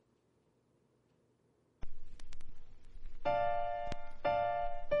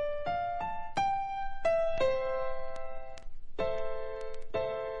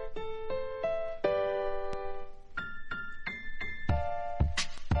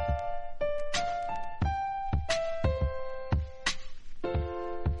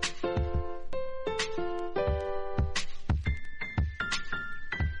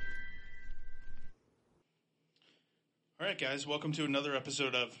guys. Welcome to another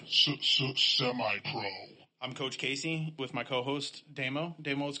episode of Semi-Pro. I'm Coach Casey with my co-host, Damo.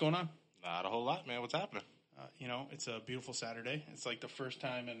 Damo, what's going on? Not a whole lot, man. What's happening? It's a beautiful Saturday. It's like the first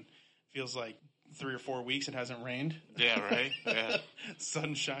time in feels like 3 or 4 weeks it hasn't rained. Yeah, right? Yeah.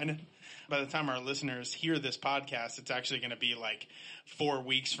 Sun's shining. By the time our listeners hear this podcast, it's actually going to be like 4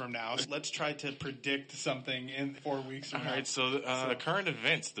 weeks from now. So let's try to predict something in 4 weeks from now. All right, so the current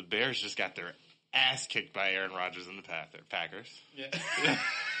events, the Bears just got their ass kicked by Aaron Rodgers and the Packers. Yeah.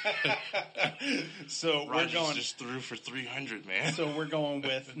 So Rodgers we're going just threw for 300, man. So we're going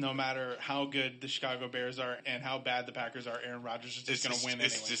with no matter how good the Chicago Bears are and how bad the Packers are, Aaron Rodgers is just going to win anyway.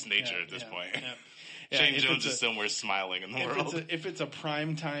 It's just nature at this point. Yeah. Shane Jones is somewhere smiling in the world. If it's a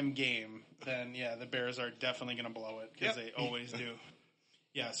primetime game, then the Bears are definitely going to blow it because they always do.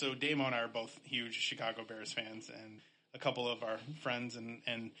 Yeah, so Damo and I are both huge Chicago Bears fans, and a couple of our friends and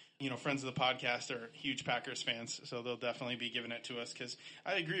friends of the podcast are huge Packers fans, so they'll definitely be giving it to us because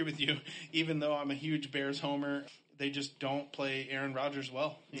I agree with you. Even though I'm a huge Bears homer, they just don't play Aaron Rodgers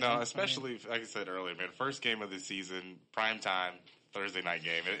well. Especially like I said earlier, man. First game of the season, prime time. Thursday night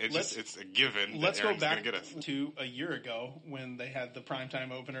game. It's a given. Let's go back get us. to a year ago when they had the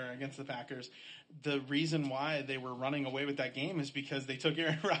primetime opener against the Packers. The reason why they were running away with that game is because they took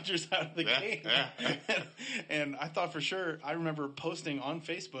Aaron Rodgers out of the game. Yeah. And I thought for sure, I remember posting on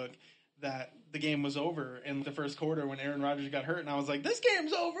Facebook that the game was over in the first quarter when Aaron Rodgers got hurt, and I was like, "This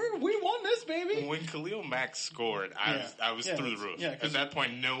game's over. We won this, baby." When Khalil Mack scored, I was through the roof. Yeah, at that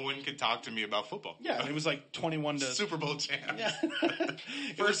point, no one could talk to me about football. Yeah, it was like 21 to Super Bowl champ. Yeah.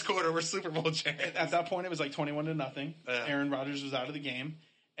 First quarter, we're Super Bowl champ. At that point, it was like 21 to nothing. Aaron Rodgers was out of the game,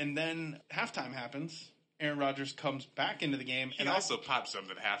 and then halftime happens. Aaron Rodgers comes back into the game. And also popped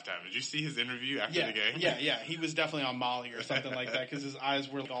something at halftime. Did you see his interview after the game? Yeah. He was definitely on Molly or something like that because his eyes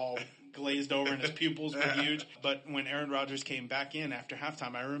were all glazed over and his pupils were huge. But when Aaron Rodgers came back in after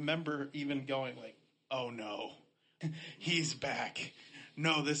halftime, I remember even going like, oh no, he's back.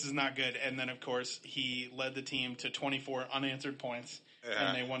 No, this is not good. And then, of course, he led the team to 24 unanswered points.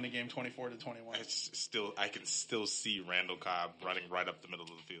 And they won the game 24-21. I can still see Randall Cobb running right up the middle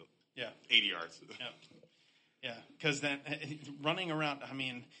of the field. Yeah. 80 yards. Yeah, because then running around, I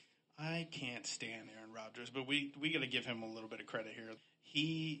mean, I can't stand Aaron Rodgers, but we got to give him a little bit of credit here.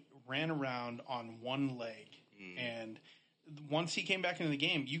 He ran around on one leg, and once he came back into the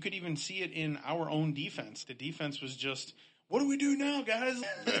game, you could even see it in our own defense. The defense was just, what do we do now, guys?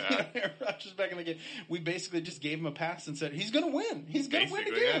 Yeah. Aaron Rodgers back in the game. We basically just gave him a pass and said, he's going to win. He's going to win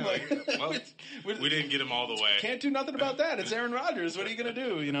the game. Yeah. We didn't get him all the way. Can't do nothing about that. It's Aaron Rodgers. What are you going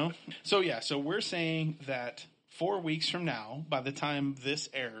to do, So we're saying that 4 weeks from now, by the time this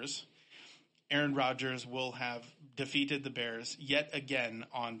airs, Aaron Rodgers will have defeated the Bears yet again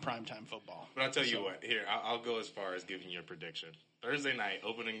on primetime football. But I'll tell you what. Here, I'll go as far as giving you a prediction. Thursday night,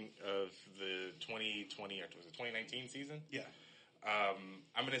 opening of the 2020 or was it 2019 season? Yeah.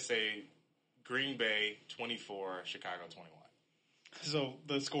 I'm going to say Green Bay 24, Chicago 21. So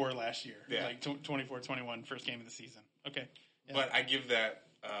the score last year, yeah. like 24-21, first game of the season. Okay. Yeah. But I give that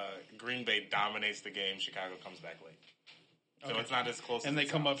Green Bay dominates the game, Chicago comes back late. So it's not as close and as they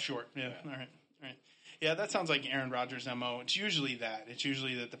come up short. Yeah. All right. Yeah, that sounds like Aaron Rodgers' MO. It's usually that. It's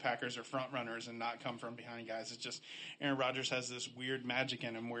usually that the Packers are front runners and not come from behind guys. It's just Aaron Rodgers has this weird magic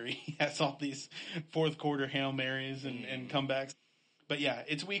in him where he has all these fourth quarter Hail Marys and comebacks. But yeah,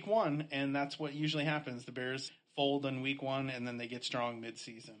 it's week one, and that's what usually happens. The Bears fold in week one, and then they get strong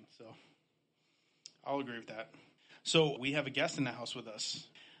mid-season. So I'll agree with that. So we have a guest in the house with us.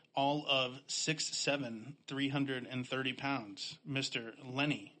 All of 6'7", 330 pounds, Mr.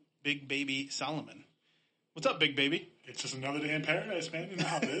 Lenny, Big Baby Solomon. What's up, Big Baby? It's just another day in paradise, man. You know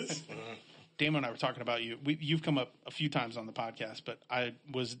how it is. Damon and I were talking about you. You've come up a few times on the podcast, but I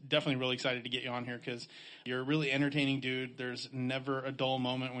was definitely really excited to get you on here because you're a really entertaining dude. There's never a dull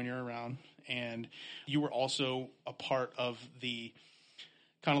moment when you're around. And you were also a part of the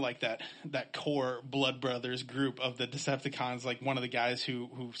kind of like that core Blood Brothers group of the Decepticons, like one of the guys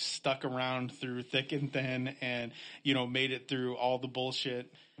who stuck around through thick and thin and, made it through all the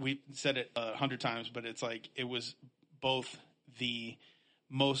bullshit. We said it 100 times, but it's like it was both the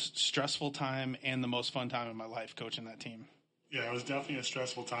most stressful time and the most fun time in my life coaching that team. Yeah, it was definitely a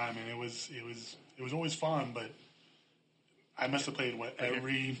stressful time, and it was always fun, but I must have played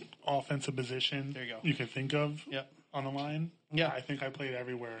every offensive position you can think of. Yep. On the line. Yeah, I think I played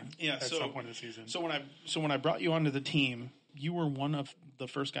everywhere at some point in the season. So when I brought you onto the team, you were one of the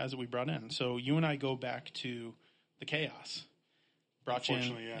first guys that we brought in. So you and I go back to the chaos. Brought you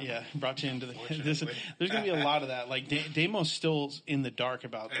in, brought you into the. There's going to be a lot of that. Like Damo's still in the dark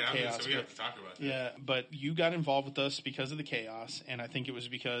about the chaos. So we have to talk about that. Yeah, but you got involved with us because of the chaos, and I think it was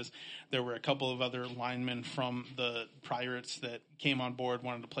because there were a couple of other linemen from the Pirates that came on board,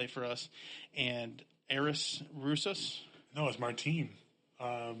 wanted to play for us, and Aris Russos. No, it's Martin.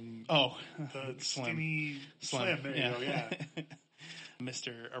 The skinny Slim. There you go. Yeah.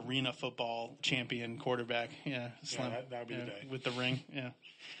 Mr. Arena Football champion quarterback. Yeah, Slim. Yeah, that would be the day. With the ring. Yeah.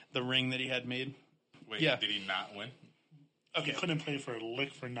 The ring that he had made. Wait, did he not win? Okay. He couldn't play for a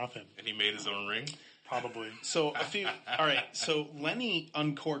lick for nothing. And he made his own ring? Probably. So all right. So Lenny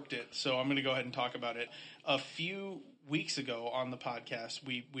uncorked it. So I'm going to go ahead and talk about it. A few weeks ago on the podcast,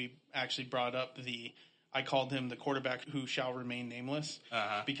 we actually brought up I called him the quarterback who shall remain nameless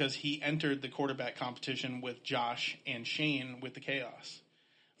because he entered the quarterback competition with Josh and Shane with the Chaos.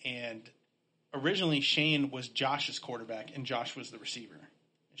 And originally Shane was Josh's quarterback and Josh was the receiver.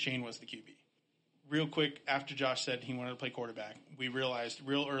 Shane was the QB. Real quick, after Josh said he wanted to play quarterback, we realized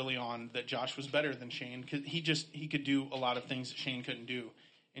real early on that Josh was better than Shane because he could do a lot of things that Shane couldn't do.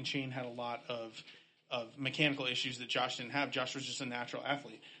 And Shane had a lot of mechanical issues that Josh didn't have. Josh was just a natural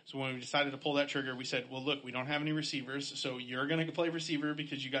athlete. So when we decided to pull that trigger, we said, well, look, we don't have any receivers, so you're going to play receiver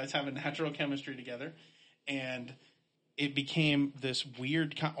because you guys have a natural chemistry together. And it became this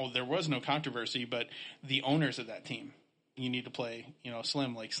weird there was no controversy, but the owners of that team, you need to play,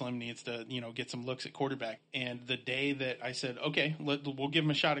 Slim. Like Slim needs to, get some looks at quarterback. And the day that I said, okay, we'll give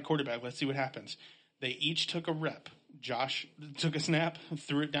him a shot at quarterback. Let's see what happens. They each took a rep. Josh took a snap,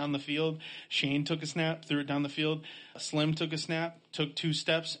 threw it down the field. Shane took a snap, threw it down the field. Slim took a snap, took 2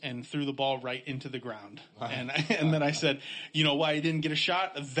 steps, and threw the ball right into the ground. Wow. And then I said, you know why he didn't get a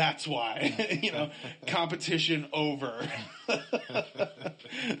shot? That's why. Competition over. That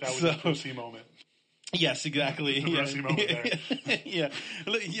was a Brucey moment. Yes, exactly. Brucey moment there. Yeah.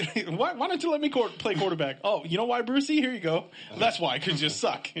 Why don't you let me play quarterback? Oh, you know why, Brucey? Here you go. That's why, because you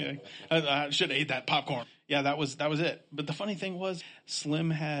suck. I should have ate that popcorn. Yeah, that was it. But the funny thing was, Slim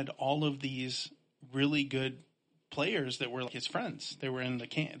had all of these really good players that were his friends. They were in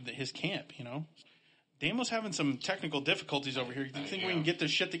his camp, Damo's having some technical difficulties over here. Do you think we can get this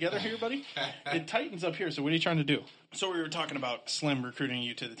shit together here, buddy? It tightens up here, so what are you trying to do? So we were talking about Slim recruiting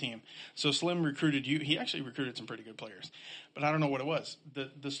you to the team. So Slim recruited you. He actually recruited some pretty good players. But I don't know what it was.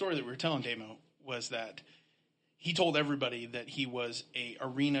 The story that we were telling Damo was that he told everybody that he was a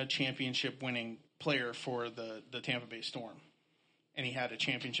arena championship winning player for the Tampa Bay Storm. And he had a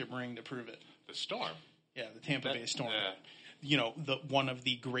championship ring to prove it. The Storm? Yeah, the Tampa Bay Storm. Yeah. One of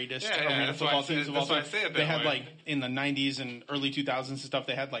the greatest arena football teams of all time. They had in the 90s and early 2000s and stuff,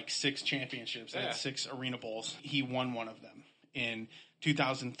 they had 6 championships. They had 6 arena bowls. He won one of them in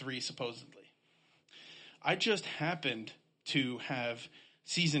 2003, supposedly. I just happened to have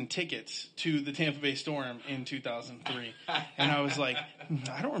season tickets to the Tampa Bay Storm in 2003. And I was like,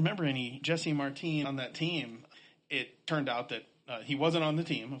 I don't remember any Jesse Martin on that team. It turned out that he wasn't on the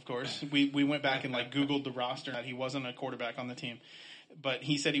team, of course. We went back and Googled the roster. He wasn't a quarterback on the team. But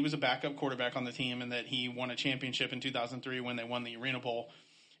he said he was a backup quarterback on the team and that he won a championship in 2003 when they won the Arena Bowl.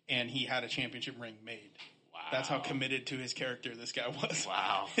 And he had a championship ring made. Wow. That's how committed to his character this guy was.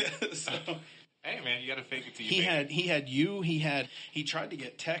 Wow. So, hey, man, you got to fake it till you make it. He tried to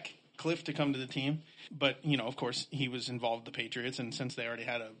get Cliff to come to the team. But, of course, he was involved with the Patriots. And since they already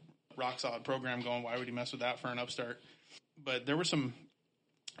had a rock-solid program going, why would he mess with that for an upstart? But there were some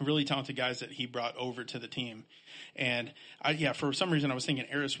really talented guys that he brought over to the team. And, for some reason I was thinking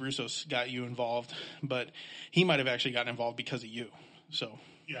Aris Russos got you involved, but he might have actually gotten involved because of you. So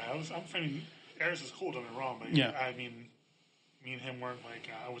yeah, I'm thinking Aris is cool, don't get me wrong, but I mean, me and him weren't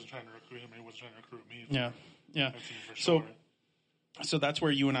I wasn't trying to recruit him, he wasn't trying to recruit me. Yeah. For sure. So that's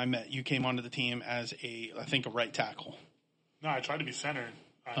where you and I met. You came onto the team as a right tackle. No, I tried to be center.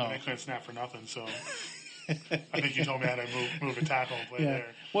 I couldn't snap for nothing, so... I think you told me I had to move a tackle and play there.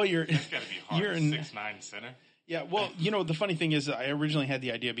 Well, that's got to be hard. You're 6'9" center. Yeah, well, the funny thing is I originally had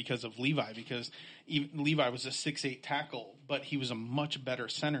the idea because of Levi, because Levi was a 6'8" tackle, but he was a much better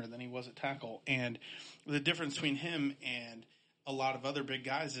center than he was a tackle. And the difference between him and a lot of other big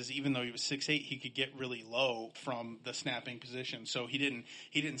guys is even though he was 6'8", he could get really low from the snapping position. So he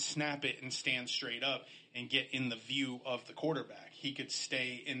didn't snap it and stand straight up and get in the view of the quarterback. He could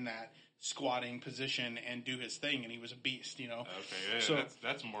stay in that squatting position and do his thing, and he was a beast, Okay, yeah, so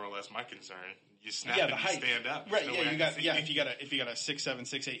that's more or less my concern. You snap and you stand up. Right, if you got a 6'7",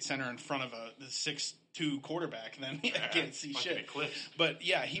 6'8" center in front of a 6'2" quarterback, then I can't see shit. But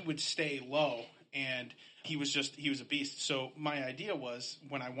yeah, he would stay low, and he was a beast. So my idea was,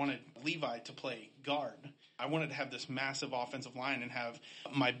 when I wanted Levi to play guard, I wanted to have this massive offensive line and have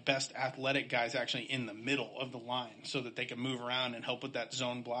my best athletic guys actually in the middle of the line so that they could move around and help with that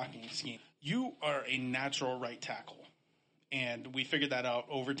zone blocking scheme. You are a natural right tackle. And we figured that out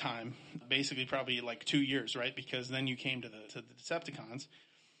over time, basically probably like 2 years, right? Because then you came to the Decepticons.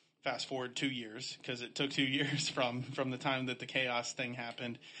 Fast forward 2 years, because it took 2 years from the time that the Chaos thing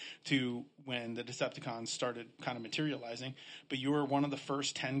happened to when the Decepticons started kind of materializing. But you were one of the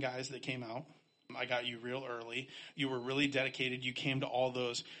first 10 guys that came out. I got you real early. You were really dedicated. You came to all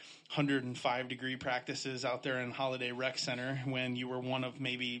those 105-degree practices out there in Holiday Rec Center when you were one of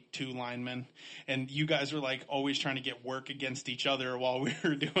maybe 2 linemen. And you guys were like always trying to get work against each other while we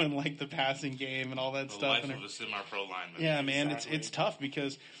were doing like the passing game and all that stuff. The life of a semi-pro lineman. Yeah, man, exactly. It's tough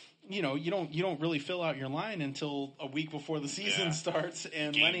because you don't really fill out your line until a week before the season starts.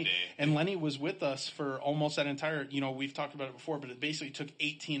 And Lenny was with us for almost that entire, we've talked about it before, but it basically took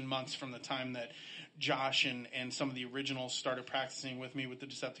 18 months from the time that Josh and some of the originals started practicing with me with the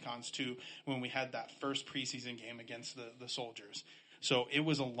Decepticons to when we had that first preseason game against the Soldiers. So it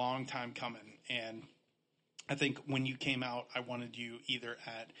was a long time coming. And I think when you came out, I wanted you either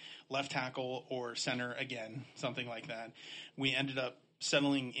at left tackle or center again, something like that. We ended up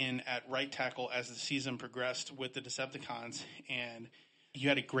settling in at right tackle as the season progressed with the Decepticons, and you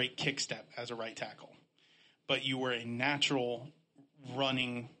had a great kick step as a right tackle. But you were a natural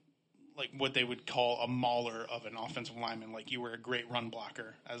running, like what they would call a mauler of an offensive lineman. Like you were a great run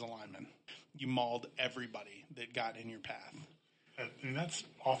blocker as a lineman. You mauled everybody that got in your path. I mean, that's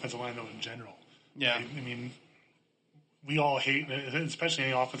offensive line though in general. Yeah. Right? I mean, we all hate, especially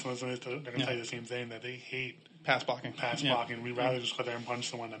any offensive lineman, they're going to tell you the same thing, that they hate pass blocking. Blocking. We'd rather just go there and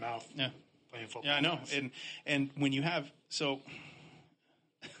punch someone in the mouth. Yeah. Playing football. Yeah, I know. And when you have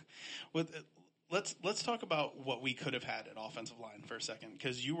let's talk about what we could have had at offensive line for a second,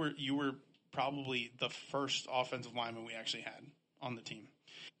 because you were probably the first offensive lineman we actually had on the team.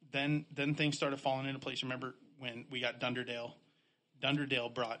 Then things started falling into place. Remember when we got Dunderdale?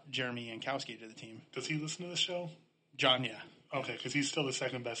 Dunderdale brought Jeremy Yankowski to the team. Does he listen to the show? John, yeah. Okay, because he's still the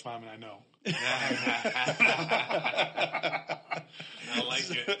second best lineman I know. I like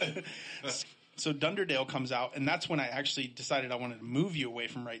it. So Dunderdale comes out, and that's when I actually decided I wanted to move you away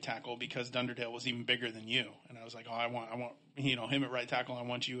from right tackle, because Dunderdale was even bigger than you. And I was like, I want him at right tackle. I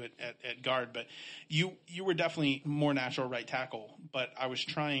want you at guard. But you were definitely more natural right tackle. But I was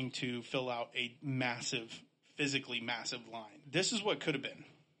trying to fill out a physically massive line. This is what could have been.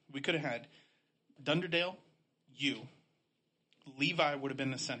 We could have had Dunderdale, you, Levi would have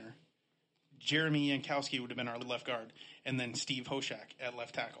been the center, Jeremy Yankowski would have been our left guard, and then Steve Hoshak at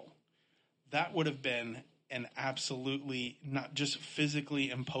left tackle. That would have been an absolutely not just physically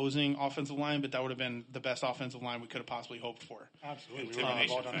imposing offensive line, but that would have been the best offensive line we could have possibly hoped for. Absolutely.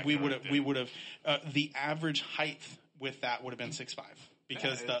 We would have the average height with that would have been 6'5",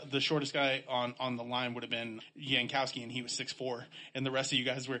 because the shortest guy on the line would have been Yankowski, and he was 6'4", and the rest of you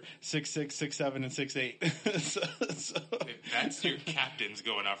guys were 6'6", 6'7", and 6'8". so that's your captains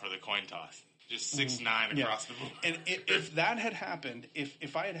going out for the coin toss. Just 6'9" across the board. And if that had happened,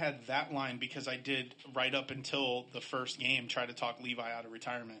 if I had that line, because I did right up until the first game try to talk Levi out of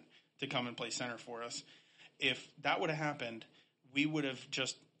retirement to come and play center for us, if that would have happened, we would have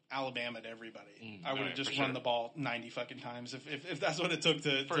just Alabama'd everybody. I would have just run the ball 90 fucking times. If that's what it took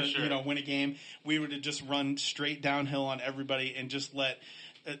to win a game, we would have just run straight downhill on everybody and just let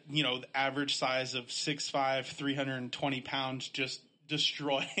the average size of 6'5", 320 pounds just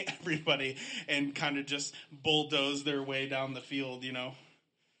destroy everybody and kind of just bulldoze their way down the field,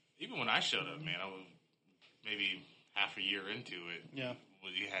 Even when I showed up, man, I was maybe half a year into it. Yeah.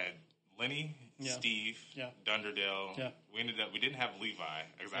 You had Lenny, Steve, Dunderdale. Yeah. We didn't have Levi,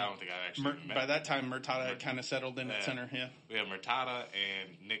 because I don't think I actually met. By that time, Murtada had kind of settled in at center, yeah. We had Murtada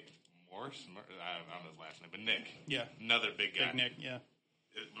and Nick Morris. I don't know his last name, but Nick. Yeah. Another big guy. Big Nick, yeah.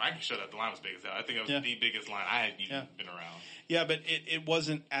 When I showed up, the line was big as hell. I think it was the biggest line I had even been around. Yeah, but it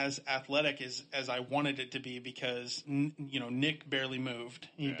wasn't as athletic as I wanted it to be, because Nick barely moved.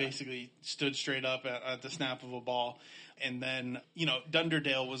 He basically stood straight up at the snap of a ball, and then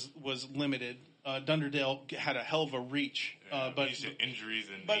Dunderdale was limited. Dunderdale had a hell of a reach, but injuries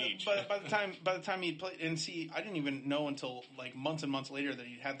and age. But by the time he played, and see, I didn't even know until like months and months later that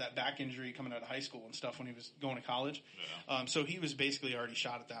he had that back injury coming out of high school and stuff when he was going to college. Yeah. So he was basically already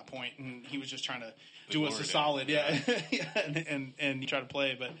shot at that point, and he was just trying to do us a solid, and try to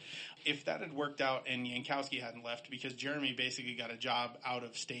play. But if that had worked out and Yankowski hadn't left, because Jeremy basically got a job out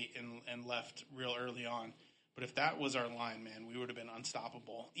of state and left real early on. But if that was our line, man, we would have been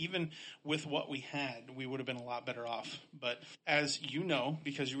unstoppable. Even with what we had, we would have been a lot better off. But as you know,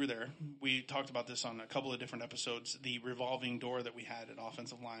 because you were there, we talked about this on a couple of different episodes, the revolving door that we had at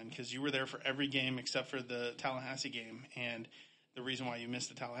offensive line, because you were there for every game except for the Tallahassee game. And the reason why you missed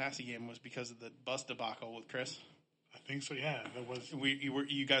the Tallahassee game was because of the bus debacle with Chris. I think so, yeah. That was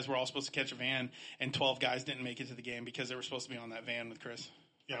you guys were all supposed to catch a van, and 12 guys didn't make it to the game because they were supposed to be on that van with Chris.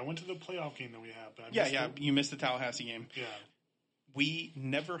 Yeah, I went to the playoff game that we had. But you missed the Tallahassee game. Yeah. We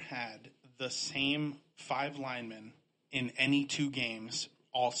never had the same 5 linemen in any 2 games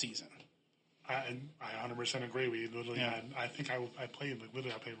all season. I 100% agree. We literally had. I think I played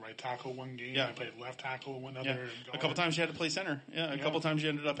right tackle one game. Yeah. I played left tackle one other. Yeah. A couple times you had to play center. Yeah, a couple times you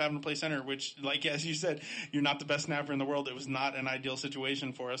ended up having to play center, which, like as you said, you're not the best snapper in the world. It was not an ideal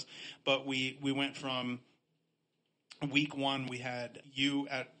situation for us. But we went from week 1, we had you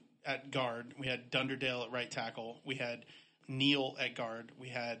at guard. We had Dunderdale at right tackle. We had Neal at guard. We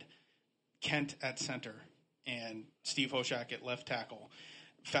had Kent at center and Steve Hoshak at left tackle.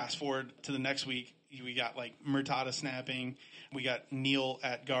 Fast forward to the next week, we got like Murtada snapping. We got Neal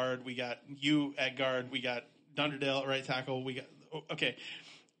at guard. We got you at guard. We got Dunderdale at right tackle.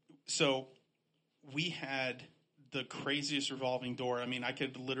 So we had the craziest revolving door. I mean, I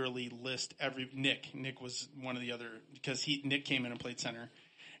could literally list Nick was one of the other, because Nick came in and played center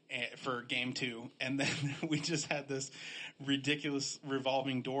for game 2, and then we just had this ridiculous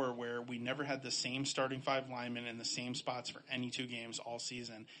revolving door where we never had the same starting 5 linemen in the same spots for any 2 games all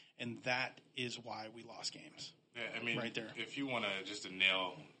season, and that is why we lost games. Yeah, I mean, right there. If you want to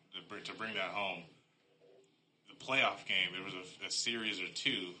to bring that home, the playoff game, there was a series or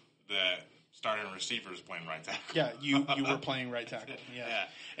 2 that starting receivers playing right tackle. Yeah, you were playing right tackle. Yeah.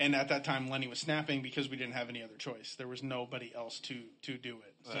 And at that time, Lenny was snapping because we didn't have any other choice. There was nobody else to do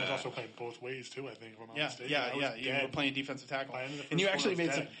it. So I was also playing both ways too, I think. If I'm not mistaken. Yeah. You were playing defensive tackle, and you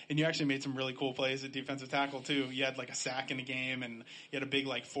actually made some really cool plays at defensive tackle too. You had like a sack in a game, and you had a big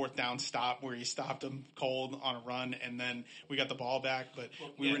like 4th down stop where you stopped them cold on a run, and then we got the ball back. But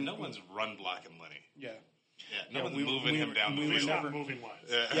no one's run blocking Lenny. Yeah. Yeah, no one's moving him down the field. Not moving wise.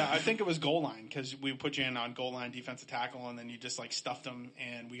 Yeah, I think it was goal line, because we put you in on goal line defensive tackle, and then you just like stuffed them,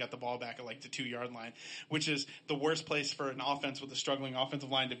 and we got the ball back at like the 2-yard line, which is the worst place for an offense with a struggling offensive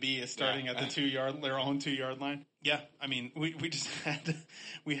line to be, is starting at the their own 2-yard line. Yeah, I mean, we just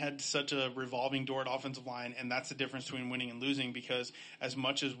had such a revolving door at offensive line, and that's the difference between winning and losing, because as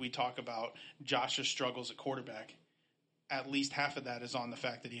much as we talk about Josh's struggles at quarterback, at least half of that is on the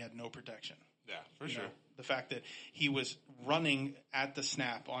fact that he had no protection. Yeah, for sure. The fact that he was running at the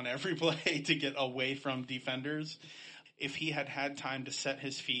snap on every play to get away from defenders. If he had had time to set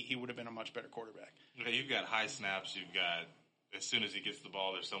his feet, he would have been a much better quarterback. Yeah, you've got high snaps. You've got, as soon as he gets the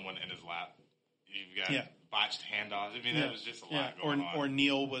ball, there's someone in his lap. You've got botched handoffs. I mean, that was just a lot going on. Or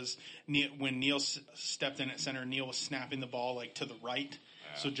when Neal stepped in at center, Neal was snapping the ball like to the right.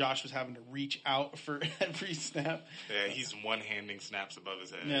 So Josh was having to reach out for every snap. Yeah, he's one-handing snaps above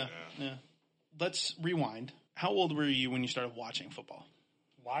his head. Yeah. Let's rewind. How old were you when you started watching football?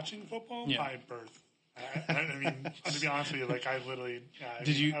 Watching football? Yeah. By birth. I mean, to be honest with you, like I literally,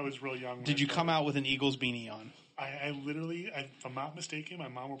 I was real young. Did you come out with an Eagles beanie on? I literally, if I'm not mistaken, my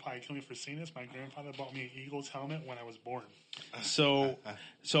mom will probably kill me for saying this. My grandfather bought me an Eagles helmet when I was born. So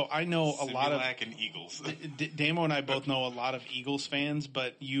I know a lot of and Eagles. Damo and I both know a lot of Eagles fans,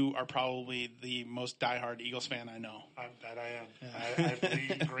 but you are probably the most diehard Eagles fan I know. That I am. I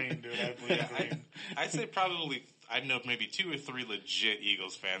bleed green, dude. I bleed green. I'd say probably I know maybe 2 or 3 legit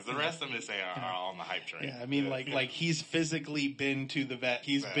Eagles fans. The rest of them, are on the hype train. Yeah, I mean, like he's physically been to the vet.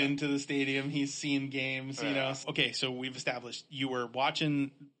 He's been to the stadium. He's seen games. You know. Okay, so we've established you were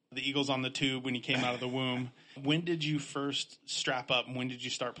watching the Eagles on the tube when you came out of the womb. When did you first strap up, and when did you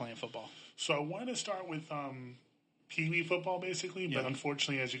start playing football? So I wanted to start with Pee Wee football, basically, but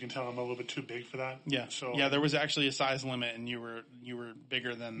unfortunately, as you can tell, I'm a little bit too big for that. Yeah. So there was actually a size limit, and you were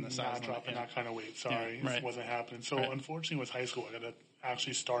bigger than the size limit. Not dropping that kind of weight. Sorry, it wasn't happening. So unfortunately, with high school, I got to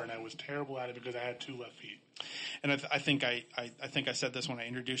actually start, and I was terrible at it because I had 2 left feet. And I think I said this when I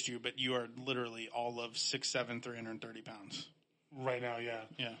introduced you, but you are literally all of 6'7", 330 pounds. Right now, yeah.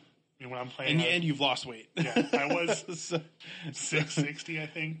 Yeah. I mean, when I'm playing, and you've lost weight. Yeah, I was 660, I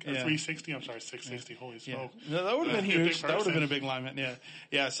think, or 360. I'm sorry, 660. Holy smoke! No, that would have been huge. That would have been a big lineman.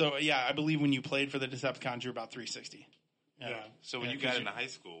 Yeah. So I believe when you played for the Decepticons, you're about 360. Yeah. So when you got into high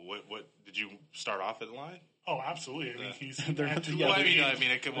school, what did you start off at the line? Oh, absolutely. I mean, he's. They're not going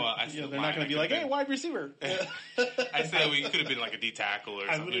to be like, "Hey, wide receiver." I said we could have been like a D tackle or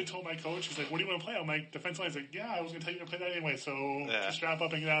something. I literally told my coach, "He's like, what do you want to play?" I'm like, "Defensive line." He's like, "Yeah, I was going to tell you to play that anyway, so just strap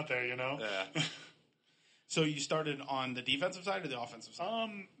up and get out there, you know." Yeah. So you started on the defensive side or the offensive side?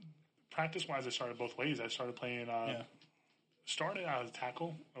 Practice-wise, I started both ways. I started playing started out as a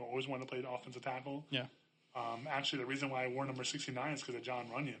tackle. I always wanted to play the offensive tackle. Yeah. Actually, the reason why I wore number 69 is because of Jon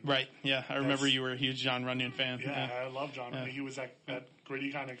Runyan. Right, yeah. I remember you were a huge Jon Runyan fan. Yeah, I love Jon Runyan. He was that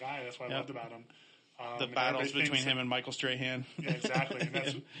gritty kind of guy. That's what I loved about him. The battles between him and Michael Strahan. Yeah, exactly. And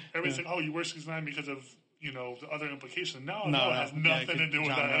that's, everybody's like, oh, you wear 69 because of, the other implications. No, it has nothing to do with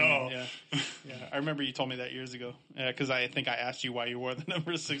that at all. Yeah. Yeah. I remember you told me that years ago. Because I think I asked you why you wore the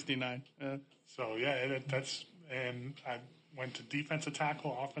number 69. So, yeah, and I went to defensive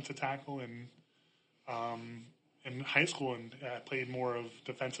tackle, offensive tackle, and in high school, and I played more of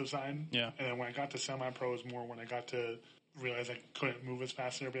defensive side. Yeah. And then when I got to semi-pro, it was more when I got to realize I couldn't move as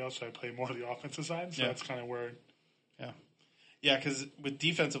fast as everybody else, so I played more of the offensive side. So that's kind of where. Yeah. Yeah, because with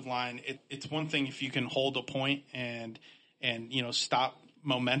defensive line, it's one thing if you can hold a point and stop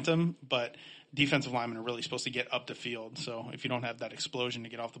momentum, but defensive linemen are really supposed to get up the field. So if you don't have that explosion to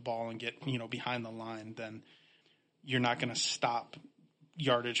get off the ball and get behind the line, then you're not going to stop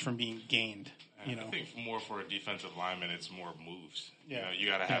yardage from being gained. I think more for a defensive lineman, it's more moves. Yeah. You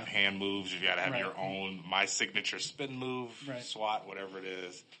got to have hand moves. You got to have your own my signature spin move, swat, whatever it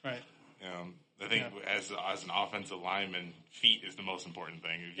is. Right. I think as an offensive lineman, feet is the most important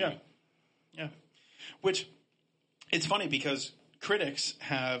thing. Yeah. Which it's funny because critics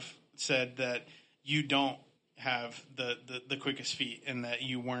have said that you don't have the quickest feet and that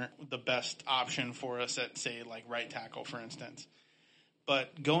you weren't the best option for us at, say, like right tackle, for instance.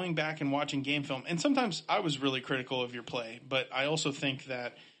 But going back and watching game film, and sometimes I was really critical of your play, but I also think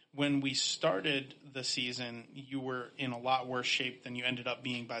that when we started the season, you were in a lot worse shape than you ended up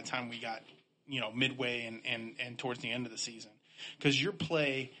being by the time we got, midway and towards the end of the season. Because your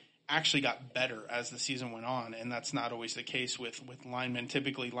play actually got better as the season went on, and that's not always the case with linemen.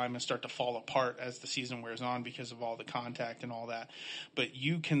 Typically, linemen start to fall apart as the season wears on because of all the contact and all that. But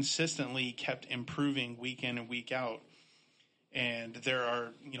you consistently kept improving week in and week out. And there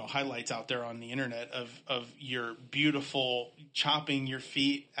are, highlights out there on the internet of your beautiful chopping your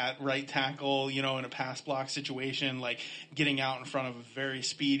feet at right tackle, in a pass block situation, like getting out in front of a very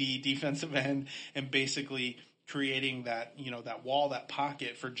speedy defensive end and basically creating that, that wall, that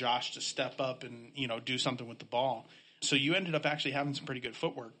pocket for Josh to step up and, do something with the ball. So you ended up actually having some pretty good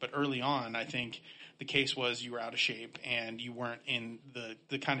footwork. But early on, I think the case was you were out of shape and you weren't in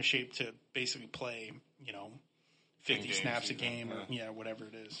the kind of shape to basically play, 50 snaps a game or whatever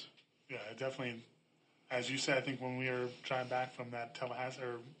it is. Yeah, definitely. As you said, I think when we were driving back from that Tallahassee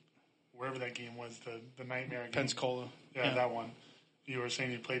or wherever that game was, the nightmare game. Pensacola. Yeah, that one. You were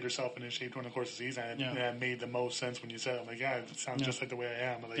saying you played yourself in shape during the course of the season. And that made the most sense when you said it. I'm like, it sounds just like the way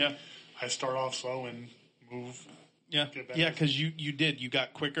I am. I start off slow and move. Yeah, because you did. You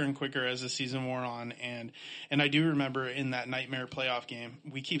got quicker and quicker as the season wore on, and I do remember in that Nightmare playoff game,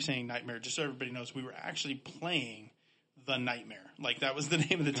 we keep saying Nightmare just so everybody knows we were actually playing the Nightmare. Like, that was the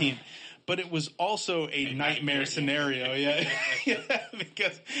name of the team. But it was also a nightmare scenario,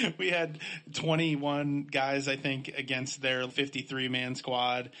 because we had 21 guys, I think, against their 53-man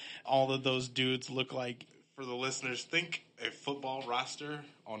squad. All of those dudes look like, for the listeners, think a football roster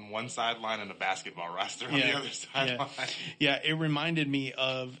on one sideline and a basketball roster on the other sideline. Yeah, it reminded me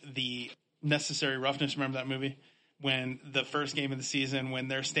of the Necessary Roughness. Remember that movie? When the first game of the season, when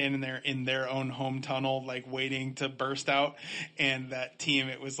they're standing there in their own home tunnel, like waiting to burst out, and that team,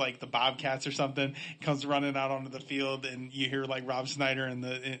 it was like the Bobcats or something, comes running out onto the field, and you hear like Rob Snyder in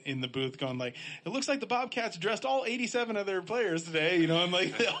the booth going like, "It looks like the Bobcats dressed all 87 of their players today," and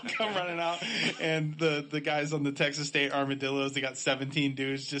like they all come running out, and the guys on the Texas State Armadillos, they got 17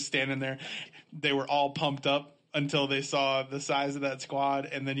 dudes just standing there. They were all pumped up until they saw the size of that squad,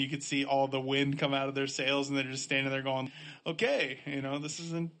 and then you could see all the wind come out of their sails, and they're just standing there going, okay, this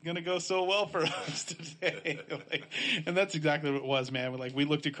isn't going to go so well for us today. And that's exactly what it was, man. We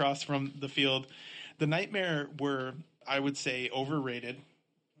looked across from the field. The Nightmare were, I would say, overrated,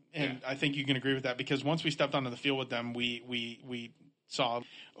 and I think you can agree with that, because once we stepped onto the field with them, we saw,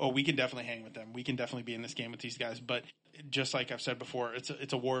 we can definitely hang with them. We can definitely be in this game with these guys. But just like I've said before,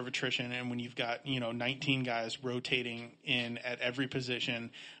 it's a war of attrition. And when you've got, 19 guys rotating in at every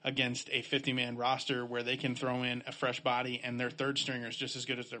position against a 50-man roster where they can throw in a fresh body and their third stringer is just as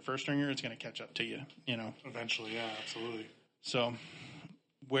good as their first stringer, it's going to catch up to you, Eventually, yeah, absolutely. So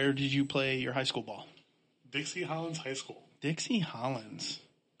where did you play your high school ball? Dixie Hollins High School. Dixie Hollins.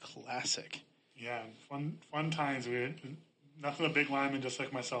 Classic. Yeah, fun times. Nothing but big linemen, just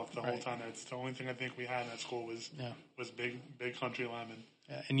like myself, the whole time. That's the only thing I think we had in that school was big country linemen.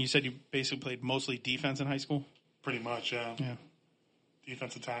 Yeah, and you said you basically played mostly defense in high school? Pretty much, yeah. Yeah.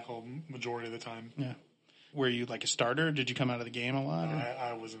 Defensive tackle majority of the time. Yeah. Were you like a starter? Did you come out of the game a lot?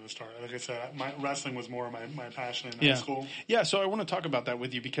 I wasn't a starter. Like I said, my wrestling was more my passion in high school. Yeah, so I want to talk about that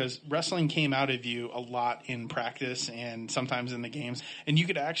with you because wrestling came out of you a lot in practice and sometimes in the games. And you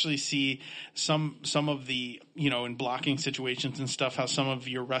could actually see some of the, in blocking situations and stuff, how some of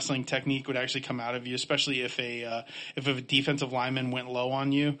your wrestling technique would actually come out of you, especially if a defensive lineman went low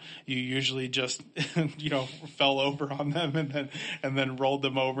on you. You usually just, fell over on them and then rolled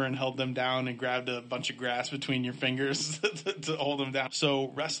them over and held them down and grabbed a bunch of grass between your fingers to hold them down.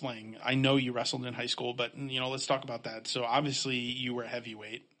 So wrestling, I know you wrestled in high school, but let's talk about that. So obviously you were a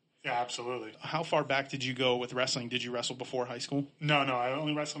heavyweight. Yeah, absolutely. How far back did you go with wrestling? Did you wrestle before high school? No, I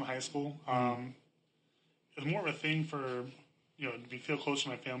only wrestled in high school. It was more of a thing for, to feel close to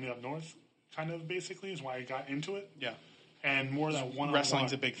my family up north, kind of basically is why I got into it. Yeah. And more that one-on-one.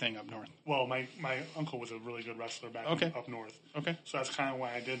 Wrestling's a big thing up north. Well, my uncle was a really good wrestler back up north. Okay. So that's kind of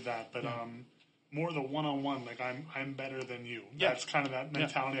why I did that. But more the one-on-one, like I'm better than you. Yeah. That's kind of that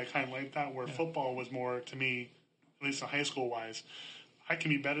mentality. I kind of like that, where football was more, to me, at least in high school-wise, I can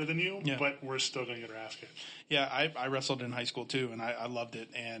be better than you, but we're still going to get our ass kicked. Yeah, I wrestled in high school too, and I loved it.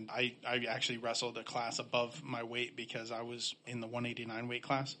 And I actually wrestled a class above my weight because I was in the 189 weight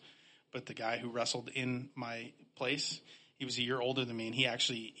class. But the guy who wrestled in my place, he was a year older than me,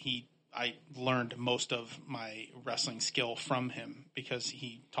 and I learned most of my wrestling skill from him because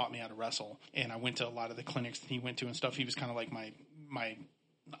he taught me how to wrestle. And I went to a lot of the clinics that he went to and stuff. He was kind of like my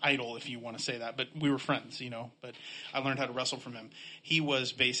idol, if you want to say that, but we were friends, but I learned how to wrestle from him. He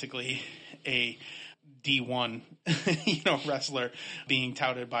was basically a D1, wrestler being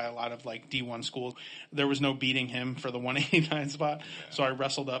touted by a lot of like D1 schools. There was no beating him for the 189 spot. Yeah. So I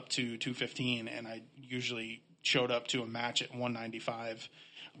wrestled up to 215 and I usually showed up to a match at 195.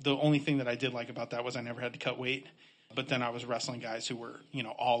 The only thing that I did like about that was I never had to cut weight. But then I was wrestling guys who were,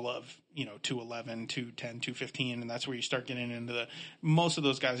 all of, 211, 210, 215. And that's where you start getting into most of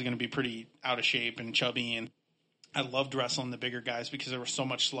those guys are going to be pretty out of shape and chubby. And I loved wrestling the bigger guys because they were so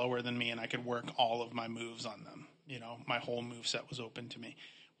much slower than me and I could work all of my moves on them. My whole move set was open to me.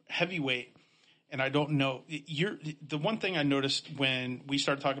 Heavyweight. And I don't know, the one thing I noticed when we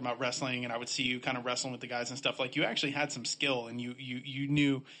started talking about wrestling and I would see you kind of wrestling with the guys and stuff, like you actually had some skill and you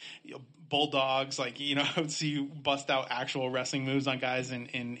knew bulldogs, like, I would see you bust out actual wrestling moves on guys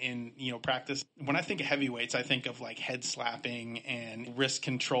in practice. When I think of heavyweights, I think of like head slapping and wrist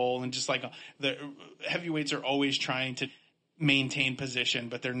control and just like the heavyweights are always trying to maintain position,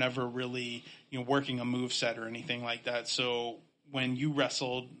 but they're never really, working a move set or anything like that. So when you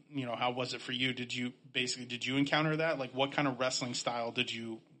wrestled, how was it for you? Did you encounter that? Like, what kind of wrestling style did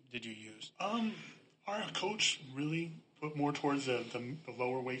you use? Our coach really put more towards the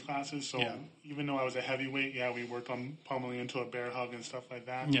lower weight classes. So even though I was a heavyweight, we worked on pummeling into a bear hug and stuff like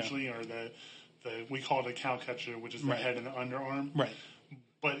that usually, or we call it a cow catcher, which is the head and the underarm. Right.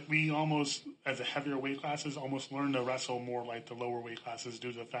 But we almost, as a heavier weight classes, almost learned to wrestle more like the lower weight classes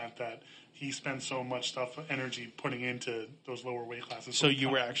due to the fact that he spent so much energy putting into those lower weight classes. So you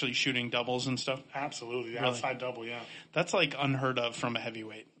were actually shooting doubles and stuff? Absolutely. Really? Outside double, yeah. That's like unheard of from a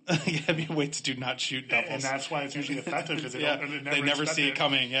heavyweight. Heavyweights do not shoot doubles. And that's why it's usually effective because they never see it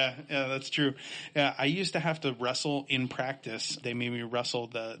coming. Yeah, that's true. Yeah, I used to have to wrestle in practice. They made me wrestle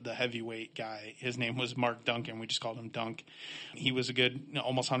the heavyweight guy. His name was Mark Duncan. We just called him Dunk. He was a good,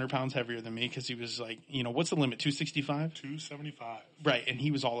 almost 100 pounds heavier than me because he was like, what's the limit, 265? 275. Right, and he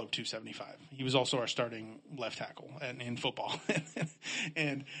was all of 275. He was also our starting left tackle in football.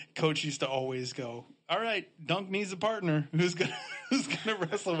 And Coach used to always go, all right, Dunk needs a partner who's gonna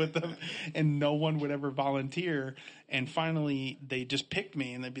wrestle with them, and no one would ever volunteer. And finally, they just picked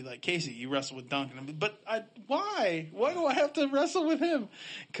me, and they'd be like, Casey, you wrestle with Dunk, and I'd be, but why? Why do I have to wrestle with him?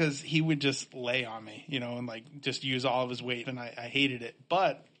 Because he would just lay on me, and like just use all of his weight, and I hated it,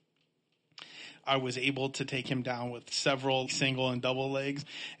 but I was able to take him down with several single and double legs.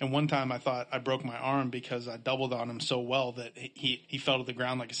 And one time I thought I broke my arm because I doubled on him so well that he fell to the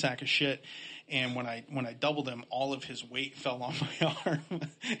ground like a sack of shit. And when I doubled him, all of his weight fell on my arm.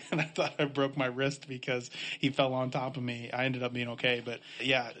 And I thought I broke my wrist because he fell on top of me. I ended up being okay. But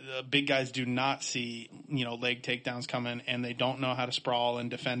yeah, big guys do not see, leg takedowns coming, and they don't know how to sprawl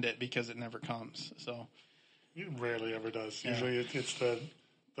and defend it because it never comes. So it rarely ever does. Yeah. Usually it's the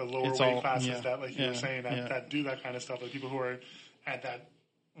lower weight classes that, like you were saying, that do that kind of stuff. Like people who are at that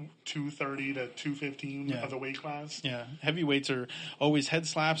 230 to 215 of the weight class. Yeah. Heavyweights are always head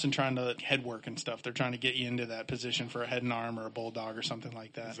slaps and trying to head work and stuff. They're trying to get you into that position for a head and arm or a bulldog or something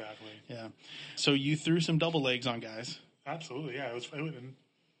like that. Exactly. Yeah. So you threw some double legs on guys. Absolutely. Yeah. It was probably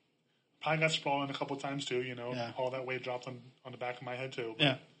got sprawling a couple times too, all that weight dropped on the back of my head too.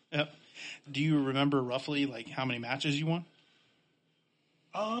 But Yep. Do you remember roughly like how many matches you won?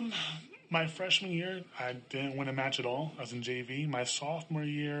 My freshman year, I didn't win a match at all. I was in JV. My sophomore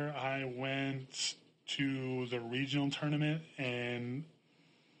year, I went to the regional tournament and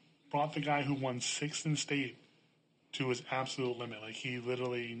brought the guy who won 6th in state to his absolute limit. Like, he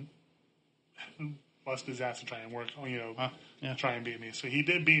literally busted his ass to try and work, try and beat me. So he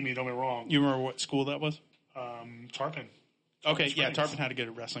did beat me, don't get me wrong. You remember what school that was? Tarpon. Okay, yeah, Tarpon had a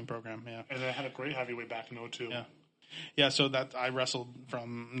good wrestling program, yeah. And they had a great heavyweight back in 02. Yeah. Yeah, so that I wrestled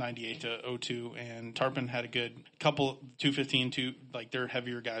from 98 to 02, and Tarpon had a good couple, 215, like their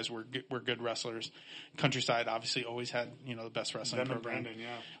heavier guys were good wrestlers. Countryside obviously always had, the best wrestling program. Brandon,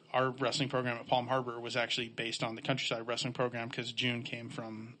 yeah. Our wrestling program at Palm Harbor was actually based on the Countryside wrestling program because June came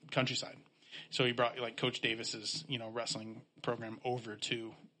from Countryside. So he brought like Coach Davis's, wrestling program over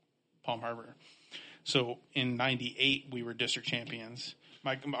to Palm Harbor. So in 98, we were district champions.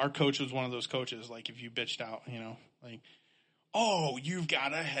 Our coach was one of those coaches, like if you bitched out, like, oh, you've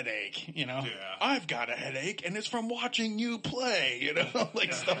got a headache, Yeah. I've got a headache, and it's from watching you play,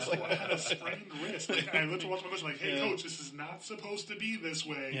 stuff like that. I had a sprained wrist. Like, I looked to watch my coach like, hey, coach, this is not supposed to be this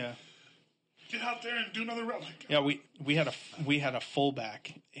way. Yeah. Get out there and do another rep. Like, yeah, we had a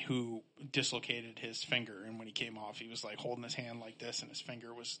fullback who dislocated his finger, and when he came off, he was like holding his hand like this, and his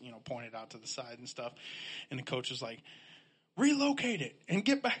finger was pointed out to the side and stuff. And the coach was like, relocate it and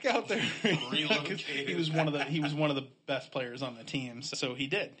get back out there. He was one of the best players on the team. So he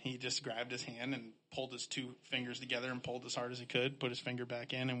did. He just grabbed his hand and pulled his two fingers together and pulled as hard as he could, put his finger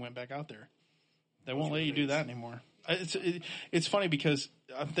back in, and went back out there. They won't let you do that anymore. It's funny because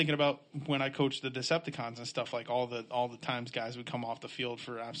I'm thinking about when I coached the Decepticons and stuff, like all the times guys would come off the field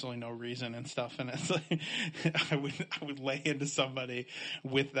for absolutely no reason and stuff, and it's like I would lay into somebody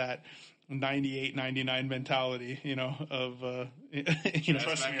with that 98, 99 mentality, of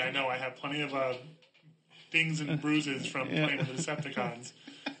Trust me, I know. I have plenty of dings and bruises from playing with the Decepticons.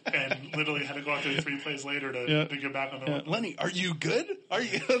 And literally had to go out there 3 plays later to get back on the Lenny, are you good?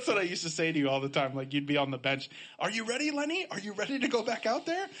 That's what I used to say to you all the time. Like, you'd be on the bench. Are you ready, Lenny? Are you ready to go back out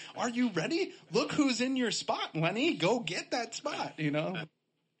there? Are you ready? Look who's in your spot, Lenny. Go get that spot,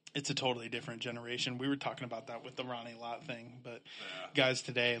 It's a totally different generation. We were talking about that with the Ronnie Lott thing, but guys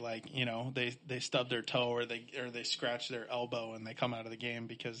today, like, they stub their toe or they scratch their elbow and they come out of the game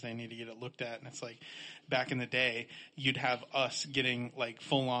because they need to get it looked at. And it's like back in the day, you'd have us getting like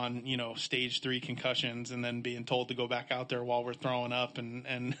full on, stage 3 concussions and then being told to go back out there while we're throwing up.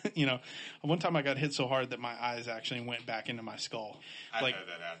 And one time I got hit so hard that my eyes actually went back into my skull. I've had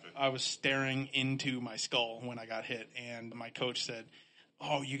that happen. I was staring into my skull when I got hit, and my coach said,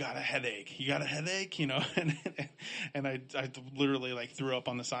 oh, you got a headache. You got a headache, and I literally like threw up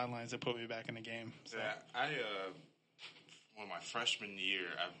on the sidelines that put me back in the game. So. Yeah, when my freshman year,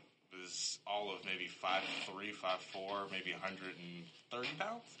 I was all of maybe 5'3", 5'4", maybe 130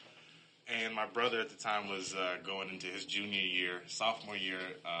 pounds. And my brother at the time was going into his junior year, sophomore year,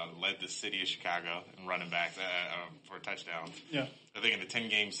 led the city of Chicago in running backs for touchdowns. Yeah. I think in the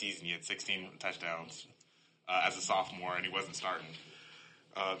 10-game season, he had 16 touchdowns as a sophomore, and he wasn't starting.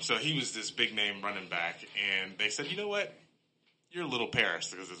 So he was this big name running back, and they said, you know what? You're Little Paris,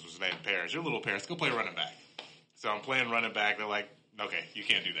 because this was named Paris. You're Little Paris. Go play running back. So I'm playing running back. They're like, okay, you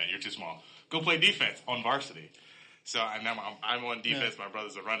can't do that. You're too small. Go play defense on varsity. So I'm on defense. Yeah. My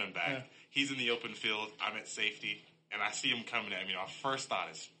brother's a running back. Yeah. He's in the open field. I'm at safety, and I see him coming at me. My first thought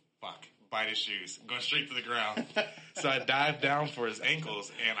is, fuck, bite his shoes, going straight to the ground. So I dived down for his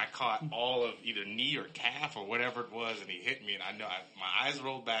ankles, and I caught all of either knee or calf or whatever it was, and he hit me. And I know my eyes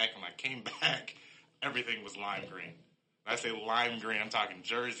rolled back. When I came back, everything was lime green. When I say lime green, I'm talking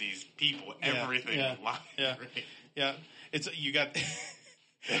jerseys, people, everything was lime green. Yeah, it's you got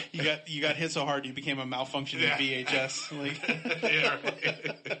hit so hard you became a malfunctioning VHS. Like, yeah,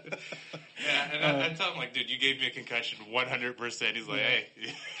 right. Yeah, and I tell him, like, dude, you gave me a concussion 100%. He's like, hey,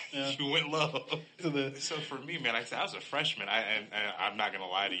 you went low. So for me, man, I was a freshman. I'm not going to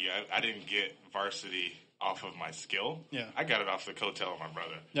lie to you. I didn't get varsity off of my skill. Yeah. I got it off the coattail of my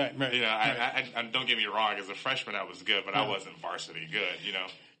brother. Right. I don't get me wrong. As a freshman, I was good, but I wasn't varsity good,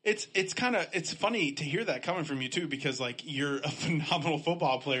 It's funny to hear that coming from you too, because like you're a phenomenal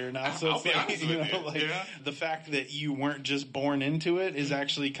football player now. So it's like, the fact that you weren't just born into it is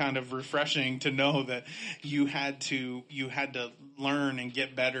actually kind of refreshing to know that you had to learn and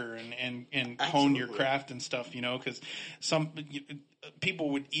get better and hone your craft and stuff, because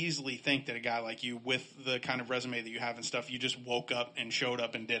people would easily think that a guy like you, with the kind of resume that you have and stuff, you just woke up and showed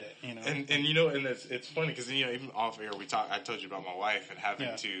up and did it. And it's funny because even off air I told you about my wife and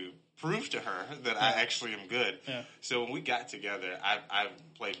having to prove to her that I actually am good. Yeah. So when we got together, I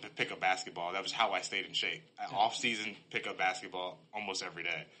played pickup basketball. That was how I stayed in shape. Off season pickup basketball almost every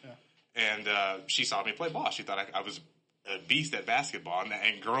day. Yeah. And she saw me play ball. She thought I was a beast at basketball.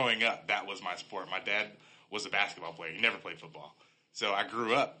 And growing up, that was my sport. My dad was a basketball player. He never played football. So I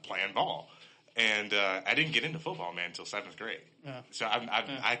grew up playing ball. And I didn't get into football, man, until 7th grade. Yeah. So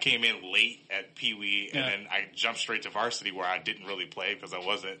I came in late at Pee Wee, and then I jumped straight to varsity where I didn't really play because I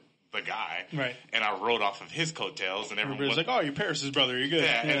wasn't the guy. Right. And I rode off of his coattails, and everyone was like, "Oh, you're Paris's brother. You're good."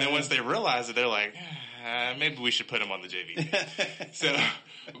 Yeah. And then once they realized it, they're like, "Maybe we should put him on the JV." So,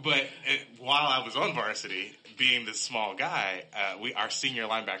 but while I was on varsity, being this small guy, our senior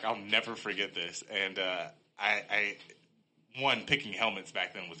linebacker, I'll never forget this, and picking helmets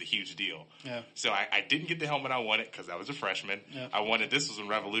back then was a huge deal. Yeah. So I didn't get the helmet I wanted because I was a freshman. Yeah. This was when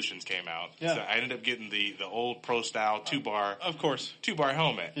Revolutions came out. Yeah. So I ended up getting the old pro style 2-bar. Of course. 2-bar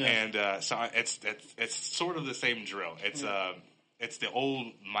helmet. Yeah. And so it's sort of the same drill. It's the old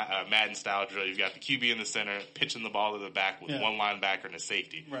Madden style drill. You've got the QB in the center, pitching the ball to the back with one linebacker and a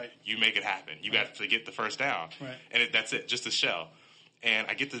safety. Right. You make it happen. You got to get the first down. Right. And that's it, just a shell. And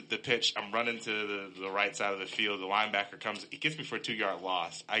I get the pitch. I'm running to the right side of the field. The linebacker comes. He gets me for a 2-yard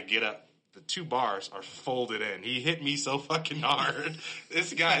loss. I get up. The 2 bars are folded in. He hit me so fucking hard.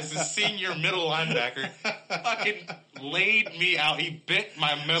 This guy is a senior middle linebacker. Fucking laid me out. He bent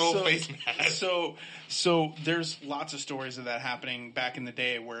my metal face mask. So there's lots of stories of that happening back in the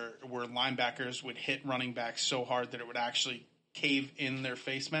day where linebackers would hit running backs so hard that it would actually cave in their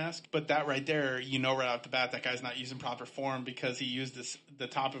face mask. But that right there, right off the bat, that guy's not using proper form because he used the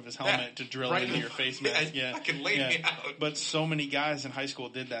top of his helmet to drill into your face mask. Yeah, fucking laid me out. But so many guys in high school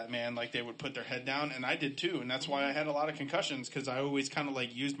did that, man. Like, they would put their head down, and I did too. And that's why I had a lot of concussions, because I always kind of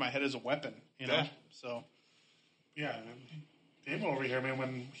like used my head as a weapon, Yeah. So. Yeah. Dave over here, man,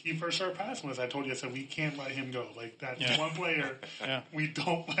 when he first started passing us, I told you, I said, we can't let him go. Like, that's one player we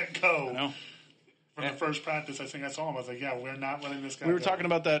don't let go. I know. From the first practice, I think I saw him. I was like, we're not letting this guy We were talking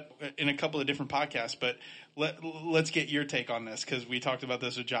about that in a couple of different podcasts, but let's get your take on this, because we talked about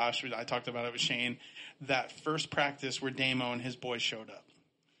this with Josh. I talked about it with Shane. That first practice where Damo and his boys showed up,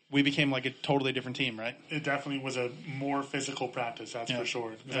 we became like a totally different team, right? It definitely was a more physical practice, that's for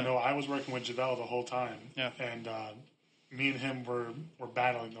sure. Because I know I was working with Javale the whole time. Yeah. And me and him were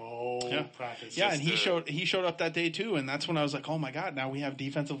battling the whole practice. Yeah, and he showed up that day too, and that's when I was like, oh my God, now we have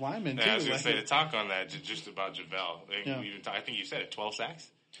defensive linemen too. I was going to say, to talk on that, just about Javale. I think you said it, 12 sacks?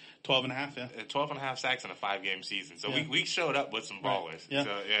 12 and a half, 12 and a half sacks in a 5-game season. So we showed up with some ballers. Right. Yeah.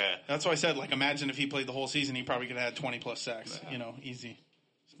 So, that's why I said, like, imagine if he played the whole season, he probably could have had 20-plus sacks, easy.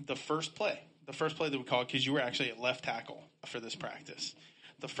 The first play that we called, because you were actually at left tackle for this practice,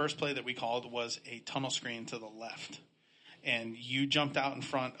 the first play that we called was a tunnel screen to the left. And you jumped out in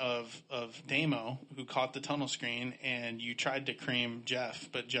front of Damo, who caught the tunnel screen, and you tried to cream Jeff,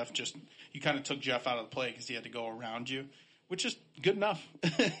 but you kind of took Jeff out of the play because he had to go around you, which is good enough,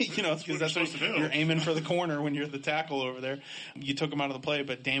 because that's what you're aiming for, the corner when you're the tackle over there. You took him out of the play,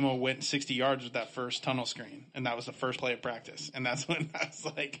 but Damo went 60 yards with that first tunnel screen, and that was the first play of practice. And that's when I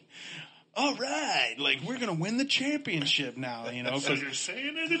was like, all right, like, we're going to win the championship now, So you're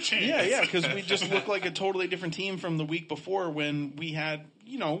saying there's a chance. Yeah, because we just looked like a totally different team from the week before when we had,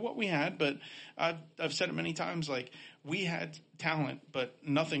 what we had. But I've said it many times, like, we had talent, but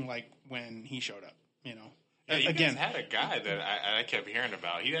nothing like when he showed up, Yeah, you guys had a guy that I kept hearing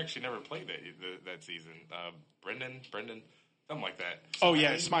about. He actually never played that season. Brendan. Something like that. Oh,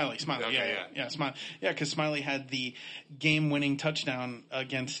 yeah, Smiley. Okay, yeah, Smiley. Yeah, because Smiley had the game-winning touchdown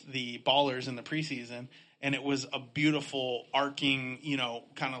against the Ballers in the preseason, and it was a beautiful arcing,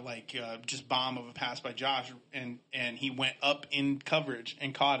 kind of like just bomb of a pass by Josh, and he went up in coverage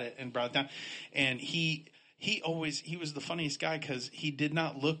and caught it and brought it down. And he was the funniest guy because he did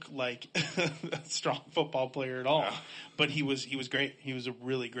not look like a strong football player at all, but he was great. He was a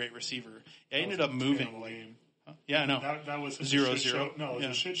really great receiver. I ended up moving. Yeah, I know. That was a 0-0. Show. No, it was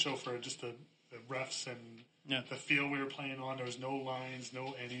a shit show for just the refs and the field we were playing on. There was no lines,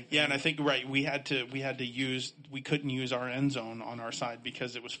 no anything. Yeah, and I think we couldn't use our end zone on our side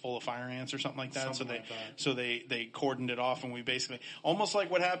because it was full of fire ants or something like that. So they cordoned it off, and we basically, almost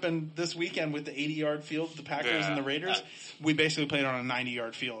like what happened this weekend with the 80-yard field, the Packers and the Raiders. We basically played on a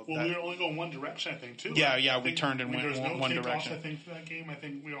 90-yard field. Well, we were only going one direction, I think, too. Yeah, we turned and went one direction. I think for that game, I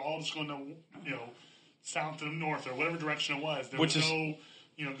think we were all just going to south to north or whatever direction it was. There was no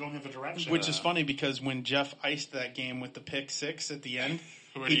going in the direction. Which is funny because when Jeff iced that game with the pick six at the end,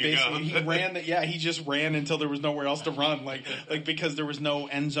 Where do you go? he ran. He just ran until there was nowhere else to run. Like because there was no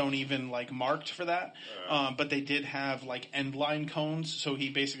end zone even like marked for that. But they did have like end line cones, so he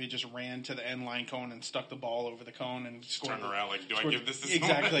basically just ran to the end line cone and stuck the ball over the cone and scored. Turn around like, do I give this to someone?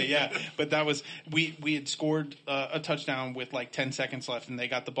 Exactly, yeah. But that was we had scored a touchdown with like 10 seconds left, and they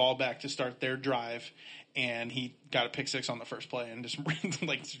got the ball back to start their drive. And he got a pick six on the first play and just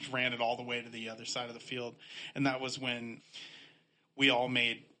ran it all the way to the other side of the field. And that was when we all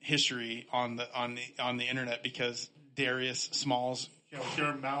made history on the internet because Darius Smalls. Yeah, with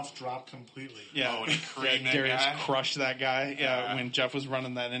your mouth dropped completely. Yeah, and he creamed that Darius guy. crushed that guy. Yeah, when Jeff was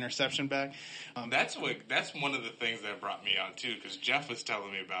running that interception back. That's one of the things that brought me on too, because Jeff was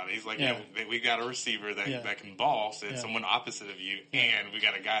telling me about it. He's like, Yeah. we got a receiver that can ball, so it's someone opposite of you, and we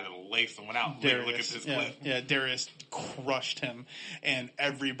got a guy that'll lay someone out. Darius, Look at this clip. Yeah, Darius crushed him, and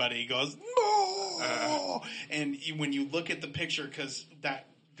everybody goes no. And when you look at the picture, because that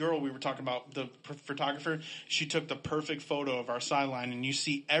girl we were talking about, the photographer, she took the perfect photo of our sideline, and you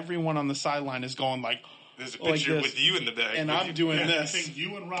see everyone on the sideline is going like. There's a picture like with you in the back, and I'm doing this. I think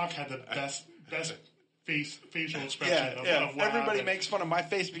you and Rock had the best facial expression. Yeah, of what everybody happened. makes fun of my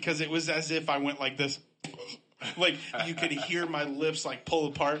face because it was as if I went like this. Like you could hear my lips like pull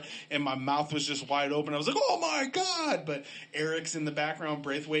apart and my mouth was just wide open. I was like, "Oh my god!" But Eric's in the background,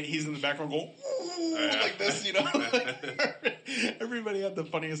 Braithwaite, he's in the background going like this, Everybody had the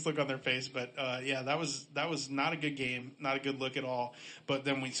funniest look on their face, but that was not a good game, not a good look at all. But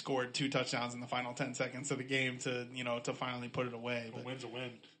then we scored 2 touchdowns in the final 10 seconds of the game to finally put it away. But, A win's a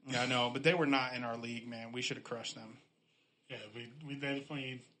win. Yeah, I know, but they were not in our league, man. We should have crushed them. Yeah, we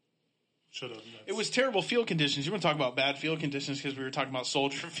definitely should have. It was terrible field conditions. You want to talk about bad field conditions because we were talking about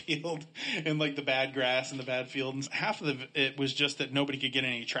Soldier Field and like the bad grass and the bad field. And half of it was just that nobody could get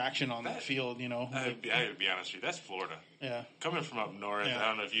any traction on that field. I would be honest with you, that's Florida. Yeah. Coming from up north, Yeah. I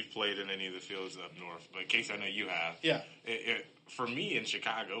don't know if you've played in any of the fields up north, but Casey, I know you have. Yeah. For me in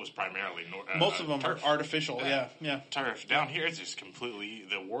Chicago, it was primarily Most of them turf. are artificial. Yeah. Turf. Down here, it's just completely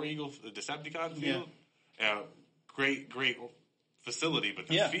the War Eagle, the Decepticon field. Great facility, but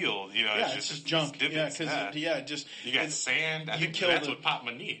the field, it's just junk. divots. Just you got sand. I think that's what popped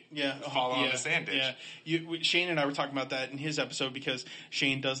my knee. Yeah, fall on the sand ditch. Yeah, Shane and I were talking about that in his episode because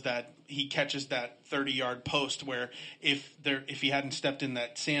Shane does that. He catches that 30-yard post where if he hadn't stepped in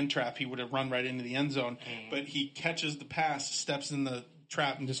that sand trap, he would have run right into the end zone. But he catches the pass, steps in the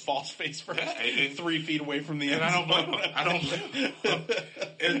trap, and just falls face first 3 feet away from the end zone. I don't blame him.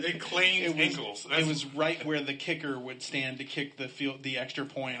 It claims ankles. It was right where the kicker would stand to kick the extra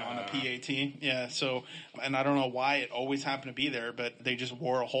point on a PAT. Yeah, so, and I don't know why it always happened to be there, but they just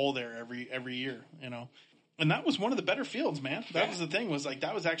wore a hole there every year, And that was one of the better fields, man. That was the thing.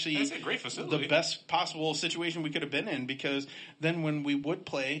 That was actually a great facility. The best possible situation we could have been in because then when we would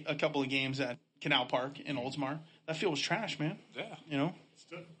play a couple of games at Canal Park in Oldsmar, that field was trash, man. Yeah.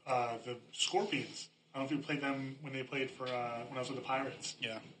 The Scorpions. I don't know if you played them when they played for when I was with the Pirates.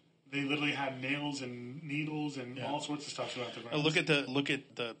 Yeah. They literally had nails and needles and all sorts of stuff throughout the ground. Look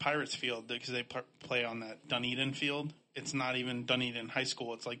at the Pirates field because they play on that Dunedin field. It's not even Dunedin High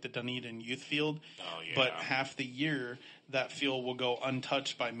School. It's like the Dunedin Youth Field. Oh, yeah. But half the year, that field will go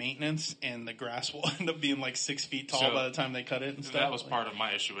untouched by maintenance, and the grass will end up being like 6 feet tall by the time they cut it and stuff. That was part of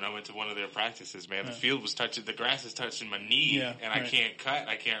my issue when I went to one of their practices, man. The field was touching, the grass is touching my knee, and I can't cut,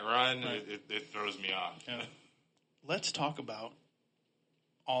 I can't run. Right. It throws me off. Yeah. Let's talk about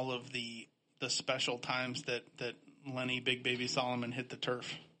all of the special times that Lenny Big Baby Solomon hit the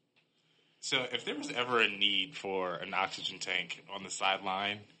turf. So if there was ever a need for an oxygen tank on the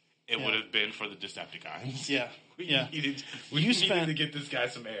sideline, it would have been for the Decepticons. Yeah. We needed to get this guy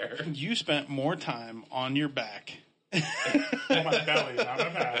some air. You spent more time on your back. On my belly, not my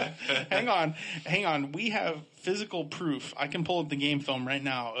back. Hang on. We have physical proof. I can pull up the game film right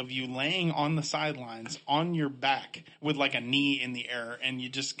now of you laying on the sidelines on your back with like a knee in the air, and you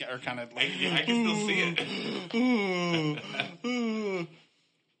just are kind of like, I can still see it.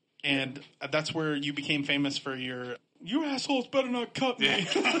 And that's where you became famous for you assholes better not cut me.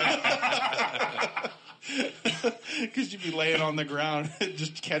 Because you'd be laying on the ground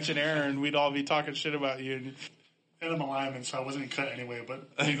just catching air, and we'd all be talking shit about you. And I'm a lineman, so I wasn't cut anyway. But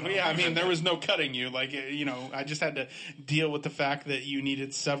yeah, I mean, there was no cutting you. Like, I just had to deal with the fact that you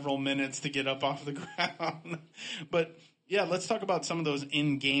needed several minutes to get up off the ground. But yeah, let's talk about some of those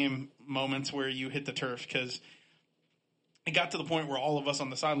in-game moments where you hit the turf, because it got to the point where all of us on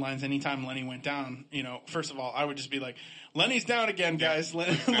the sidelines, anytime Lenny went down, first of all, I would just be like, Lenny's down again, guys.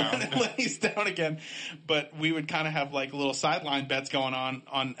 Lenny's down again. But we would kind of have like little sideline bets going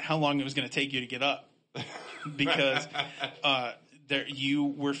on how long it was going to take you to get up. Because you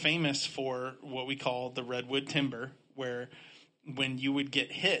were famous for what we call the redwood timber, where when you would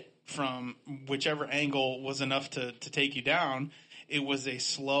get hit from whichever angle was enough to take you down, it was a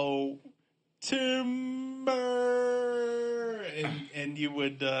slow timber, and you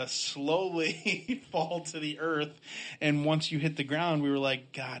would slowly fall to the earth. And once you hit the ground, we were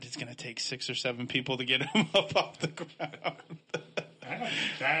like, God, it's going to take 6 or 7 people to get him up off the ground. I got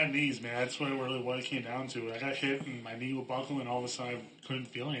bad knees, man. That's really what it came down to. I got hit, and my knee would buckle, and all of a sudden I couldn't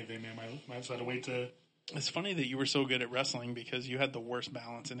feel anything, man. I just had to wait to... It's funny that you were so good at wrestling because you had the worst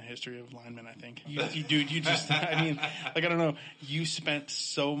balance in the history of linemen, I think. I don't know.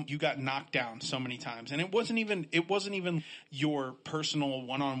 You got knocked down so many times. And it wasn't even your personal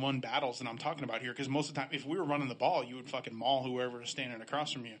one-on-one battles that I'm talking about here, because most of the time, if we were running the ball, you would fucking maul whoever was standing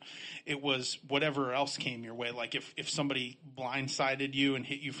across from you. It was whatever else came your way. Like if somebody blindsided you and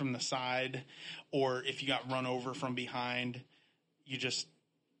hit you from the side, or if you got run over from behind,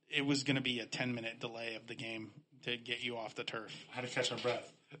 it was going to be a 10-minute delay of the game to get you off the turf. I had to catch my breath.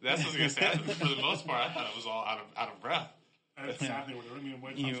 That's what I was going to say. For the most part, I thought it was all out of breath. That's exactly what it was. I mean,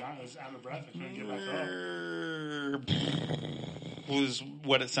 when it comes out, I was out of breath. I couldn't get back up. Was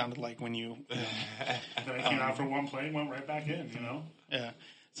what it sounded like when you... Then I came out for one play and went right back in, Yeah.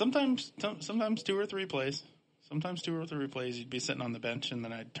 Sometimes 2 or 3 plays. Sometimes 2 or 3 plays, you'd be sitting on the bench, and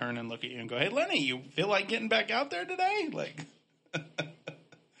then I'd turn and look at you and go, hey, Lenny, you feel like getting back out there today? Like...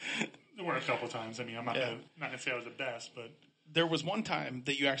 There were a couple times. I mean, I'm not gonna say I was the best, but there was one time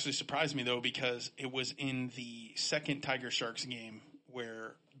that you actually surprised me though, because it was in the second Tiger Sharks game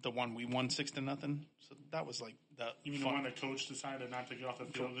where the one we won 6-0. So that was like the one that coach decided not to get off the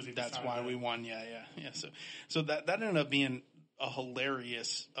field because that's why we won. Yeah. So that ended up being a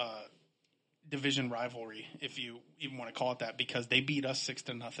hilarious division rivalry, if you even want to call it that, because they beat us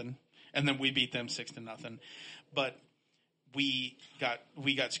 6-0, and then we beat them 6-0, but. We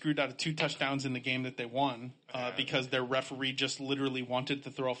got screwed out of 2 touchdowns in the game that they won because their referee just literally wanted to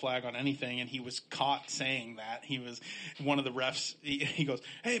throw a flag on anything, and he was caught saying that. He was one of the refs. He goes,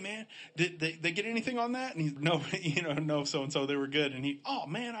 "Hey man, did they get anything on that?" And he's no, no, so and so they were good. And oh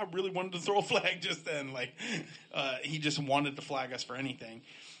man, I really wanted to throw a flag just then. Like he just wanted to flag us for anything.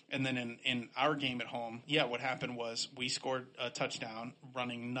 And then in our game at home, what happened was we scored a touchdown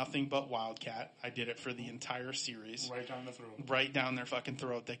running nothing but Wildcat. I did it for the entire series. Right down the throat. Right down their fucking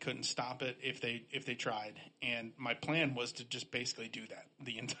throat. They couldn't stop it if they tried. And my plan was to just basically do that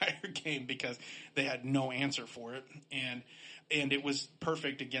the entire game because they had no answer for it. And it was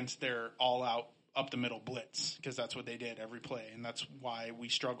perfect against their all-out up-the-middle blitz, because that's what they did every play, and that's why we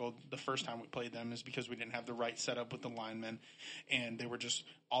struggled the first time we played them, is because we didn't have the right setup with the linemen, and they were just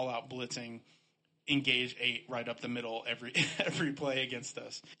all-out blitzing, engage 8 right up the middle every play against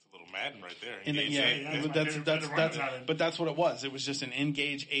us. It's a little Madden right there. But that's what it was. It was just an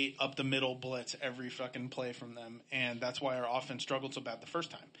engage 8 up the middle blitz every fucking play from them, and that's why our offense struggled so bad the first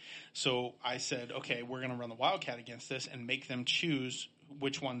time. So I said, okay, we're going to run the Wildcat against this and make them choose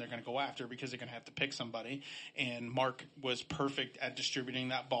which one they're going to go after, because they're going to have to pick somebody. And Mark was perfect at distributing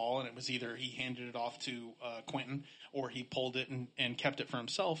that ball, and it was either he handed it off to Quentin or he pulled it and kept it for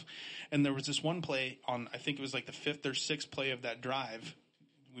himself. And there was this one play on, I think it was like the 5th or 6th play of that drive.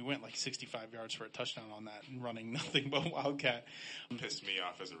 We went like 65 yards for a touchdown on that, and running nothing but Wildcat. Pissed me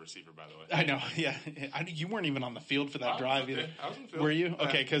off as a receiver, by the way. I know, yeah. You weren't even on the field for that drive either. I was on the field. Were you?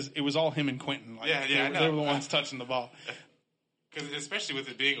 Okay, because it was all him and Quentin. Like, they were the ones touching the ball. Because especially with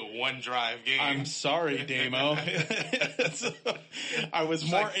it being a one-drive game. I'm sorry, Damo. I was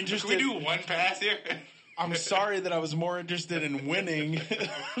more interested. Can we do one pass here? I'm sorry that I was more interested in winning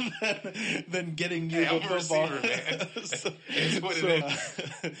than getting you the football.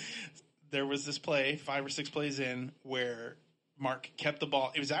 There was this play, 5 or 6 plays in, where Mark kept the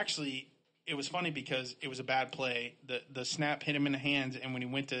ball. It was funny because it was a bad play. The snap hit him in the hands, and when he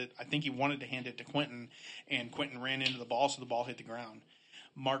went to, I think he wanted to hand it to Quentin, and Quentin ran into the ball, so the ball hit the ground.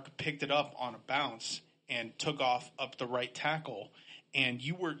 Mark picked it up on a bounce and took off up the right tackle, and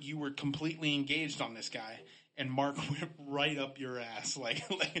you were completely engaged on this guy. And Mark went right up your ass,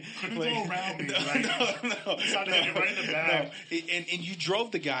 couldn't go around me. No. Right in the back. No. And you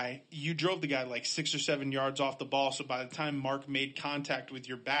drove the guy like 6 or 7 yards off the ball. So by the time Mark made contact with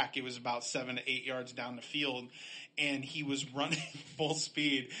your back, it was about 7 to 8 yards down the field, and he was running full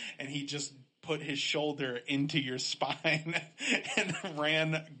speed, and he just put his shoulder into your spine and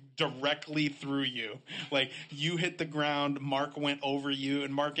ran directly through you. Like, you hit the ground, Mark went over you,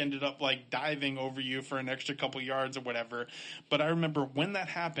 and Mark ended up, like, diving over you for an extra couple yards or whatever. But I remember when that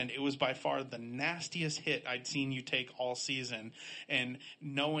happened, it was by far the nastiest hit I'd seen you take all season. And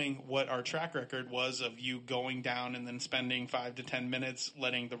knowing what our track record was of you going down and then spending 5 to 10 minutes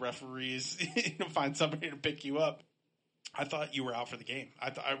letting the referees find somebody to pick you up, I thought you were out for the game.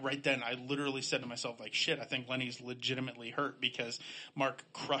 Right then, I literally said to myself, like, shit, I think Lenny's legitimately hurt because Mark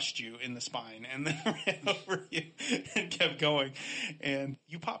crushed you in the spine and then ran over you and kept going. And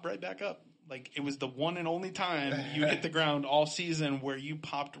you popped right back up. Like, it was the one and only time you hit the ground all season where you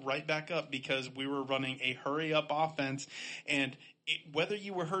popped right back up because we were running a hurry-up offense. And whether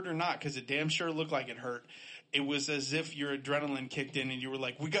you were hurt or not, because it damn sure looked like it hurt, it was as if your adrenaline kicked in and you were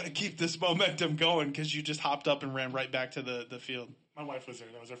like, we got to keep this momentum going because you just hopped up and ran right back to the field. My wife was there.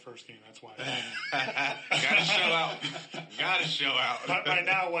 That was her first game. That's why. Gotta show out. Gotta show out. My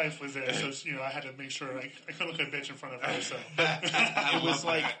now wife was there, so I had to make sure I couldn't look a bitch in front of her. So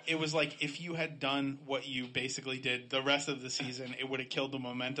it was like if you had done what you basically did the rest of the season, it would have killed the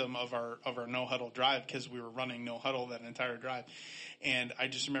momentum of our no huddle drive because we were running no huddle that entire drive. And I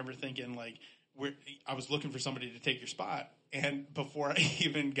just remember thinking, like, I was looking for somebody to take your spot, and before I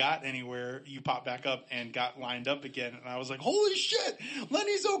even got anywhere, you popped back up and got lined up again, and I was like, holy shit,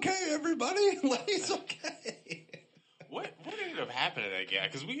 Lenny's okay, everybody. Lenny's okay. What ended up happening that game?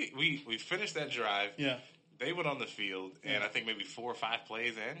 Because we finished that drive. Yeah. They went on the field, and I think maybe 4 or 5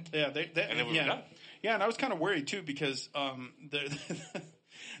 plays in. Yeah, and then we were done. Yeah, and I was kind of worried, too, because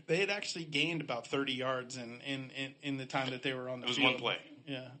they had actually gained about 30 yards in the time that they were on the field. It was one play.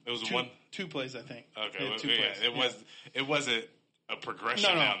 Yeah. It was two plays, I think. Okay. Two plays. It wasn't a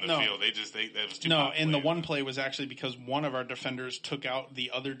progression down the field. That was too. No, and the one play was actually because one of our defenders took out the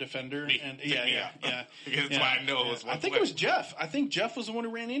other defender. Yeah. That's why I know it was one I think play. it was Jeff. I think Jeff was the one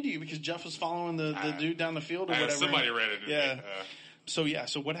who ran into you because Jeff was following the dude down the field or whatever. Somebody ran into me.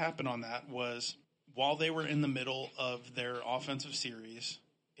 So what happened on that was while they were in the middle of their offensive series,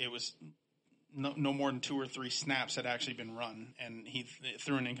 it was no more than 2 or 3 snaps had actually been run, and he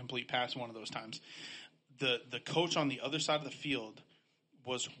threw an incomplete pass one of those times. The coach on the other side of the field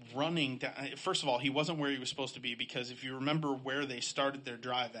was running down. First of all, he wasn't where he was supposed to be because if you remember where they started their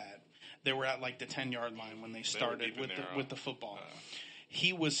drive at, they were at like the 10-yard line when they started with the football.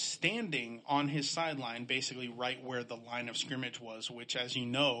 He was standing on his sideline, basically right where the line of scrimmage was, which, as you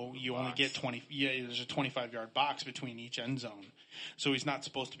know, you only get 20. Yeah, there's a 25-yard box between each end zone, so he's not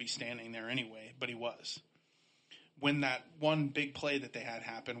supposed to be standing there anyway, but he was. When that one big play that they had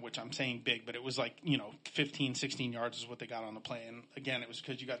happened, which I'm saying big, but it was like 15, 16 yards is what they got on the play, and again, it was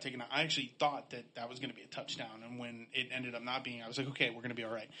because you got taken out. I actually thought that was going to be a touchdown, and when it ended up not being, I was like, okay, we're going to be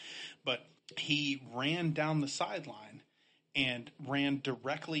all right. But he ran down the sideline and ran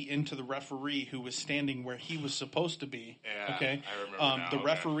directly into the referee who was standing where he was supposed to be. Yeah, okay? I remember now. The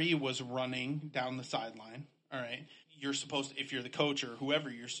referee was running down the sideline. All right. You're supposed to, if you're the coach or whoever,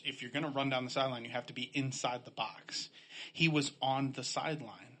 if you're going to run down the sideline, you have to be inside the box. He was on the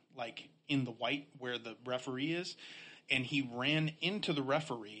sideline, like in the white where the referee is, and he ran into the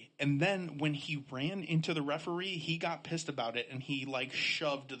referee. And then when he ran into the referee, he got pissed about it, and he like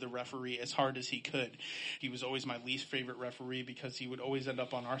shoved the referee as hard as he could. He was always my least favorite referee because he would always end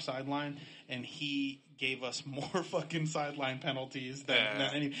up on our sideline, and he gave us more fucking sideline penalties than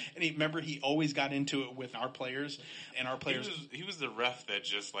any. And remember, he always got into it with our players, and our players. He was the ref that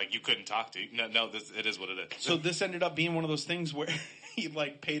just like you couldn't talk to. No, it is what it is. So this ended up being one of those things where he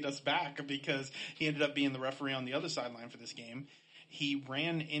like paid us back because he ended up being the referee on the other sideline for this game.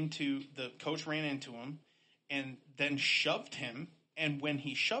 The coach ran into him and then shoved him. And when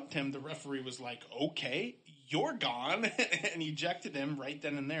he shoved him, the referee was like, okay, you're gone, and ejected him right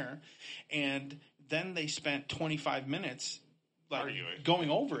then and there. And then they spent 25 minutes going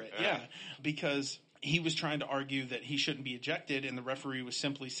over it. Yeah. Because he was trying to argue that he shouldn't be ejected, and the referee was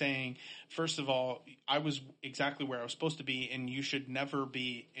simply saying, first of all, I was exactly where I was supposed to be, and you should never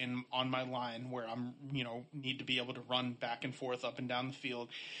be on my line where I'm, need to be able to run back and forth up and down the field.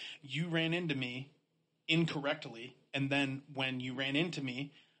 You ran into me incorrectly, and then when you ran into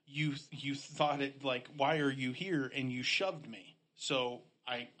me, you thought it like, why are you here? And you shoved me. So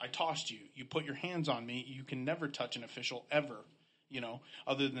I tossed you. You put your hands on me. You can never touch an official ever.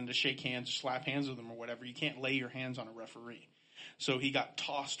 Other than to shake hands or slap hands with them or whatever. You can't lay your hands on a referee. So he got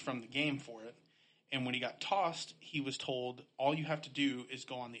tossed from the game for it. And when he got tossed, he was told, all you have to do is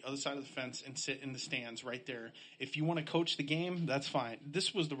go on the other side of the fence and sit in the stands right there. If you want to coach the game, that's fine.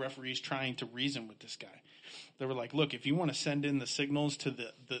 This was the referees trying to reason with this guy. They were like, look, if you want to send in the signals to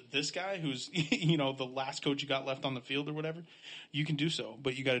this guy who's, the last coach you got left on the field or whatever, you can do so,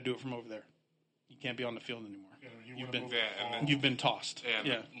 but you got to do it from over there. You can't be on the field anymore. You've been tossed.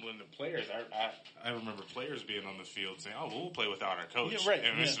 Yeah. When the players, I remember players being on the field saying, "Oh, we'll play without our coach." Yeah, right.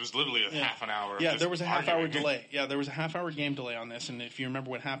 And this was literally a half an hour. Yeah, there was a half-hour delay. Yeah, there was a half-hour game delay on this, and if you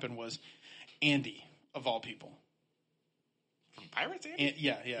remember, what happened was Andy, of all people, from Pirates, Andy.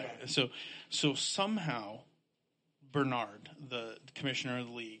 Yeah. So somehow Bernard, the commissioner of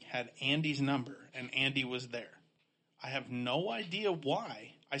the league, had Andy's number, and Andy was there. I have no idea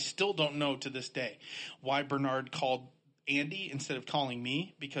why. I still don't know to this day why Bernard called Andy instead of calling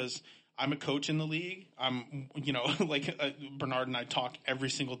me, because I'm a coach in the league. I'm, Bernard and I talk every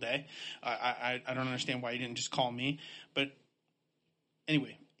single day. I don't understand why he didn't just call me. But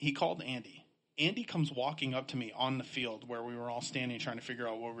anyway, he called Andy. Andy comes walking up to me on the field where we were all standing trying to figure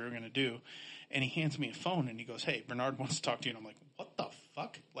out what we were going to do. And he hands me a phone and he goes, "Hey, Bernard wants to talk to you." And I'm like, "What the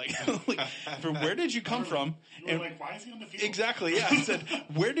fuck? Where did you come from?" You were like, "Why is he on the field?" Exactly, yeah. I said,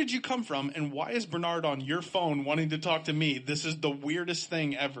 "Where did you come from? And why is Bernard on your phone wanting to talk to me? This is the weirdest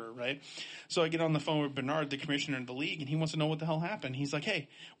thing ever," right? So I get on the phone with Bernard, the commissioner of the league, and he wants to know what the hell happened. He's like, "Hey,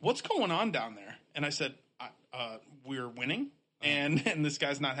 what's going on down there?" And I said, "We're winning, and this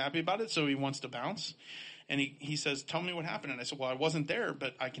guy's not happy about it, so he wants to bounce." And he says, "Tell me what happened." And I said, "Well, I wasn't there,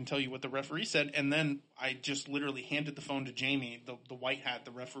 but I can tell you what the referee said." And then I just literally handed the phone to Jamie, the white hat,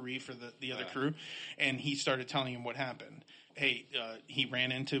 the referee for the other crew, and he started telling him what happened. Hey, he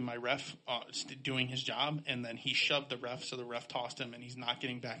ran into my ref doing his job, and then he shoved the ref, so the ref tossed him, and he's not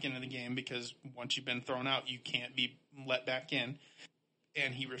getting back into the game because once you've been thrown out, you can't be let back in.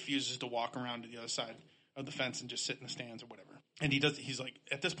 And he refuses to walk around to the other side of the fence and just sit in the stands or whatever. And he's like,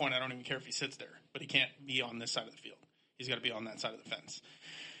 at this point, I don't even care if he sits there, but he can't be on this side of the field. He's got to be on that side of the fence.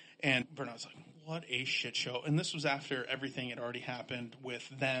 And Bernard's like, what a shit show. And this was after everything had already happened with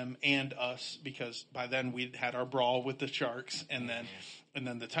them and us, because by then we'd had our brawl with the Sharks, and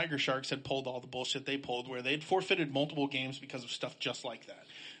then the Tiger Sharks had pulled all the bullshit they pulled, where they'd forfeited multiple games because of stuff just like that.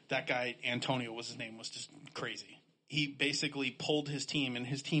 That guy, Antonio was his name, was just crazy. He basically pulled his team, and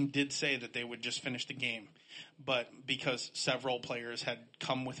his team did say that they would just finish the game. But because several players had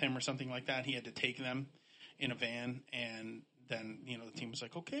come with him or something like that, he had to take them in a van, and then, the team was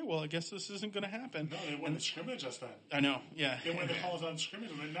like, okay, well, I guess this isn't going to happen. No, they went to scrimmage us then. I know, yeah. They went to call us on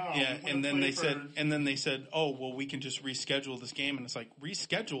scrimmage, and no. Yeah, and then they said, oh, well, we can just reschedule this game. And it's like,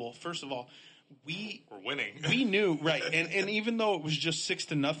 reschedule? First of all, we're winning. We knew, right. And even though it was just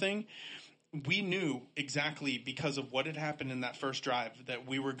 6-0, we knew exactly, because of what had happened in that first drive, that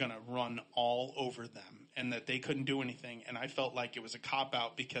we were going to run all over them and that they couldn't do anything. And I felt like it was a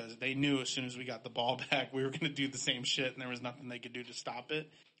cop-out because they knew as soon as we got the ball back, we were going to do the same shit and there was nothing they could do to stop it.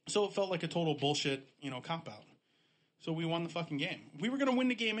 So it felt like a total bullshit, cop-out. So we won the fucking game. We were going to win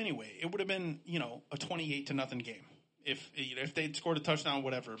the game anyway. It would have been, a 28-0 game if they'd scored a touchdown,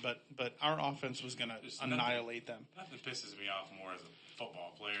 whatever. But our offense was going to annihilate them. Nothing pisses me off more as a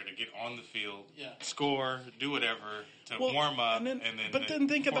football player to get on the field, score, do whatever, to warm up, but then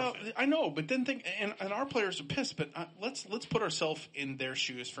think about. I know, but then think, and our players are pissed. But let's put ourselves in their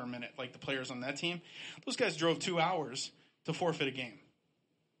shoes for a minute. Like the players on that team, those guys drove 2 hours to forfeit a game.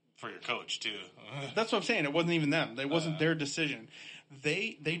 For your coach too. That's what I'm saying. It wasn't even them. It wasn't their decision.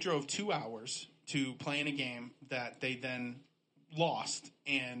 They drove 2 hours to play in a game that they then lost,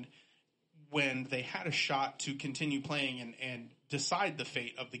 and when they had a shot to continue playing and decide the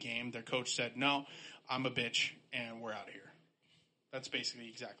fate of the game, their coach said, "No, I'm a bitch, and we're out of here." That's basically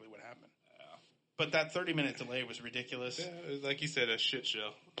exactly what happened. But that 30-minute delay was ridiculous. Yeah, it was, like you said, a shit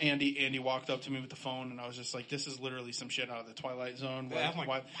show. Andy walked up to me with the phone, and I was just like, "This is literally some shit out of the Twilight Zone.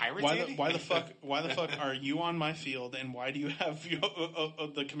 Why the fuck are you on my field, and why do you have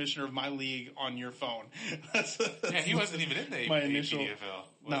the commissioner of my league on your phone?" He wasn't even in the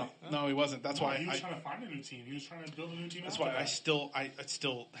APFL. No, he wasn't. That's why he was trying to find a new team. He was trying to build a new team. That's why I still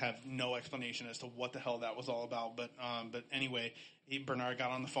have no explanation as to what the hell that was all about. But anyway, Bernard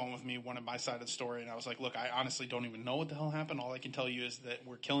got on the phone with me, wanted my side of the story, and I was like, "Look, I honestly don't even know what the hell happened. All I can tell you is that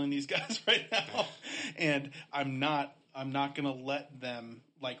we're killing these guys right now, and I'm not going to let them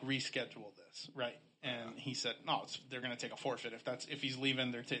reschedule this, right?" And he said, "No, they're going to take a forfeit. If he's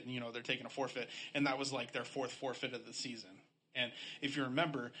leaving, they're taking a forfeit." And that was like their fourth forfeit of the season. And if you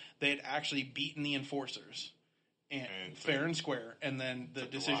remember, they had actually beaten the enforcers and fair and square, and then the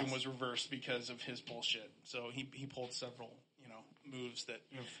decision was reversed because of his bullshit. So he pulled several moves that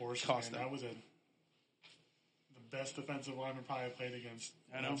cost them. best defensive lineman probably I played against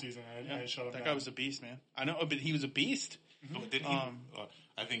that season. I shut him down. That guy was a beast, man. I know, but he was a beast. Mm-hmm. Didn't he?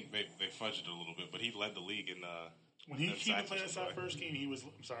 I think they fudged it a little bit, but he led the league in when he even played us that first game. He was.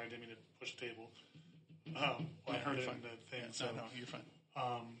 I'm sorry, I didn't mean to push the table. I heard it in the thing. Yeah, so no, you're fine.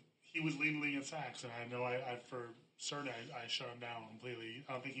 He was leading the league in sacks, and I know I for certain I shut him down completely.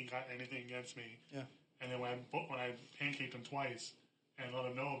 I don't think he got anything against me. Yeah. And then when I pancaked him twice and let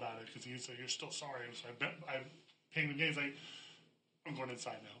him know about it because he said you're still sorry, so I pinged him again. He's like, I'm going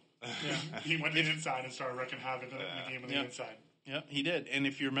inside now. Yeah. He went inside and started wrecking havoc in the game on the inside. Yeah, he did. And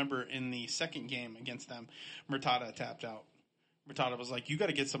if you remember in the second game against them, Murtada tapped out. Murtada was like, you got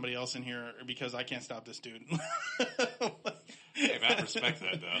to get somebody else in here because I can't stop this dude. Hey, man, I respect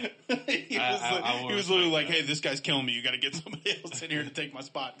that, though. he was literally like, hey, this guy's killing me. You got to get somebody else in here to take my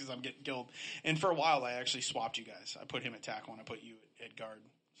spot because I'm getting killed. And for a while, I actually swapped you guys. I put him at tackle and I put you at guard.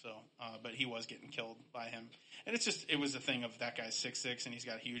 So, but he was getting killed by him. And it was a thing of that guy's 6'6" and he's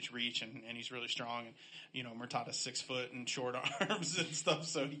got huge reach and he's really strong. And, Murtada's 6 foot and short arms and stuff.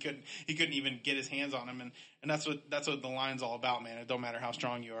 So he couldn't even get his hands on him. And that's what the line's all about, man. It don't matter how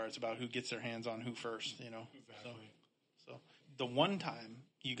strong you are. It's about who gets their hands on who first, Exactly. So the one time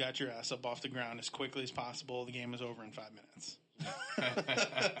you got your ass up off the ground as quickly as possible, the game was over in 5 minutes.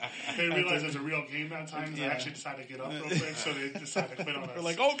 They realized it was a real game that time. They actually decided to get up real quick, so they decided to quit on us. They're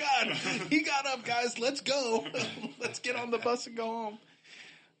like, oh, God, he got up, guys. Let's go. Let's get on the bus and go home.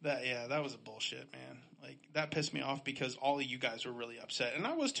 That was a bullshit, man. Like, that pissed me off because all of you guys were really upset. And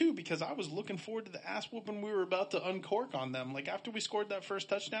I was, too, because I was looking forward to the ass whooping we were about to uncork on them. Like, after we scored that first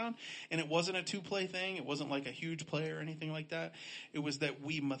touchdown, and it wasn't a 2-play thing. It wasn't like a huge play or anything like that. It was that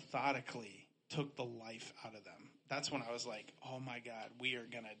we methodically took the life out of them. That's when I was like, oh, my God, we are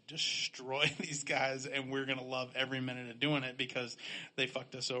going to destroy these guys, and we're going to love every minute of doing it because they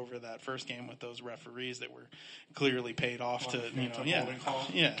fucked us over that first game with those referees that were clearly paid off to.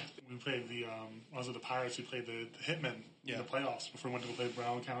 Yeah. We played the Pirates. We played the Hitmen in the playoffs before we went to play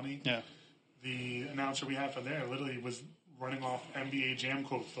Brown County. Yeah. The announcer we had from there literally was running off NBA Jam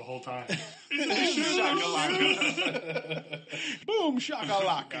quotes the whole time. Boom,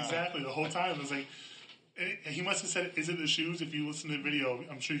 shakalaka. Exactly, the whole time. It was like, he must have said, is it the shoes? If you listen to the video,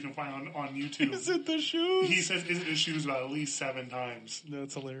 I'm sure you can find on YouTube. Is it the shoes? He says, is it the shoes about at least 7 times.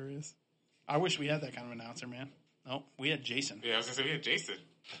 That's hilarious. I wish we had that kind of announcer, man. No, we had Jason. Yeah, I was going to say, we had Jason.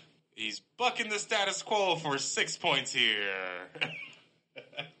 He's bucking the status quo for 6 points here.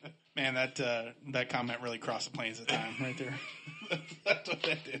 Man, that comment really crossed the plains of time right there. That's what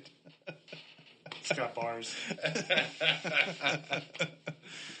that did. It's got bars.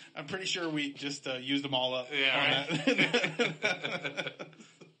 I'm pretty sure we just used them all up. Yeah, right.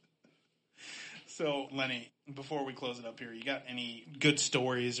 So, Lenny, before we close it up here, you got any good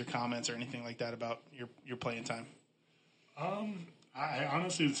stories or comments or anything like that about your playing time? I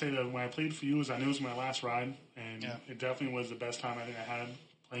honestly would say that when I played for you, I knew it was my last ride, and it definitely was the best time I think I had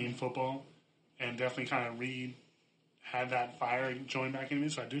playing football, and definitely kind of had that fire join back in me.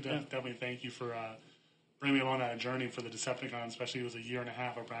 So I do definitely thank you for bring me along that journey for the Decepticon, especially it was a year and a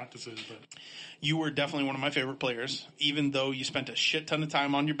half of practices. But you were definitely one of my favorite players, even though you spent a shit ton of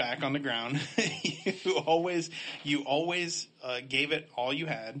time on your back on the ground. you always gave it all you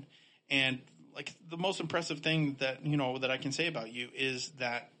had. And like the most impressive thing that, that I can say about you is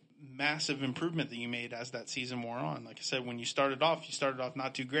that massive improvement that you made as that season wore on. Like I said, when you started off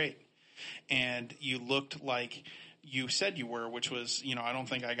not too great. And you looked like you said you were, which was, I don't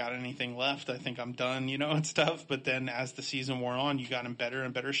think I got anything left. I think I'm done, and stuff. But then as the season wore on, you got in better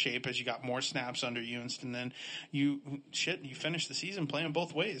and better shape as you got more snaps under you. And then you finished the season playing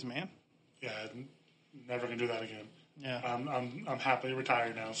both ways, man. Yeah, never gonna do that again. Yeah. I'm happily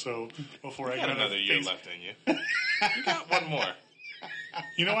retired now. So before I got another year left in you. You got one more.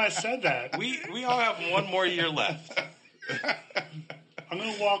 I said that. We all have one more year left. I'm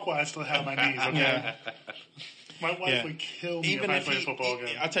gonna walk while I still have my knees. Okay. Yeah. My wife would kill me if I played football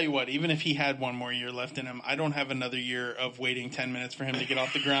again. I'll tell you what, even if he had one more year left in him, I don't have another year of waiting 10 minutes for him to get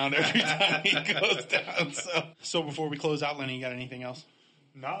off the ground every time he goes down. So before we close out, Lenny, you got anything else?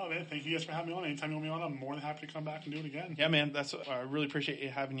 No, man. Thank you guys for having me on. Anytime you want me on, I'm more than happy to come back and do it again. Yeah, man. I really appreciate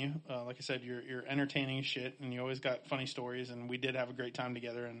having you. Like I said, you're entertaining as shit, and you always got funny stories, and we did have a great time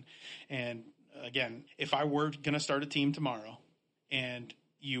together. And again, if I were going to start a team tomorrow and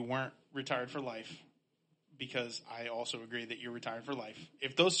you weren't retired for life, because I also agree that you're retired for life.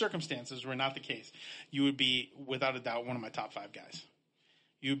 If those circumstances were not the case, you would be, without a doubt, one of my top 5 guys.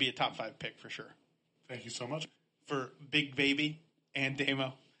 You would be a top 5 pick for sure. Thank you so much. For Big Baby and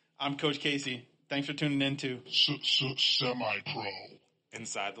Damo, I'm Coach Casey. Thanks for tuning in to Semi-Pro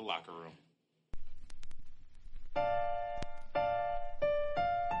Inside the Locker Room.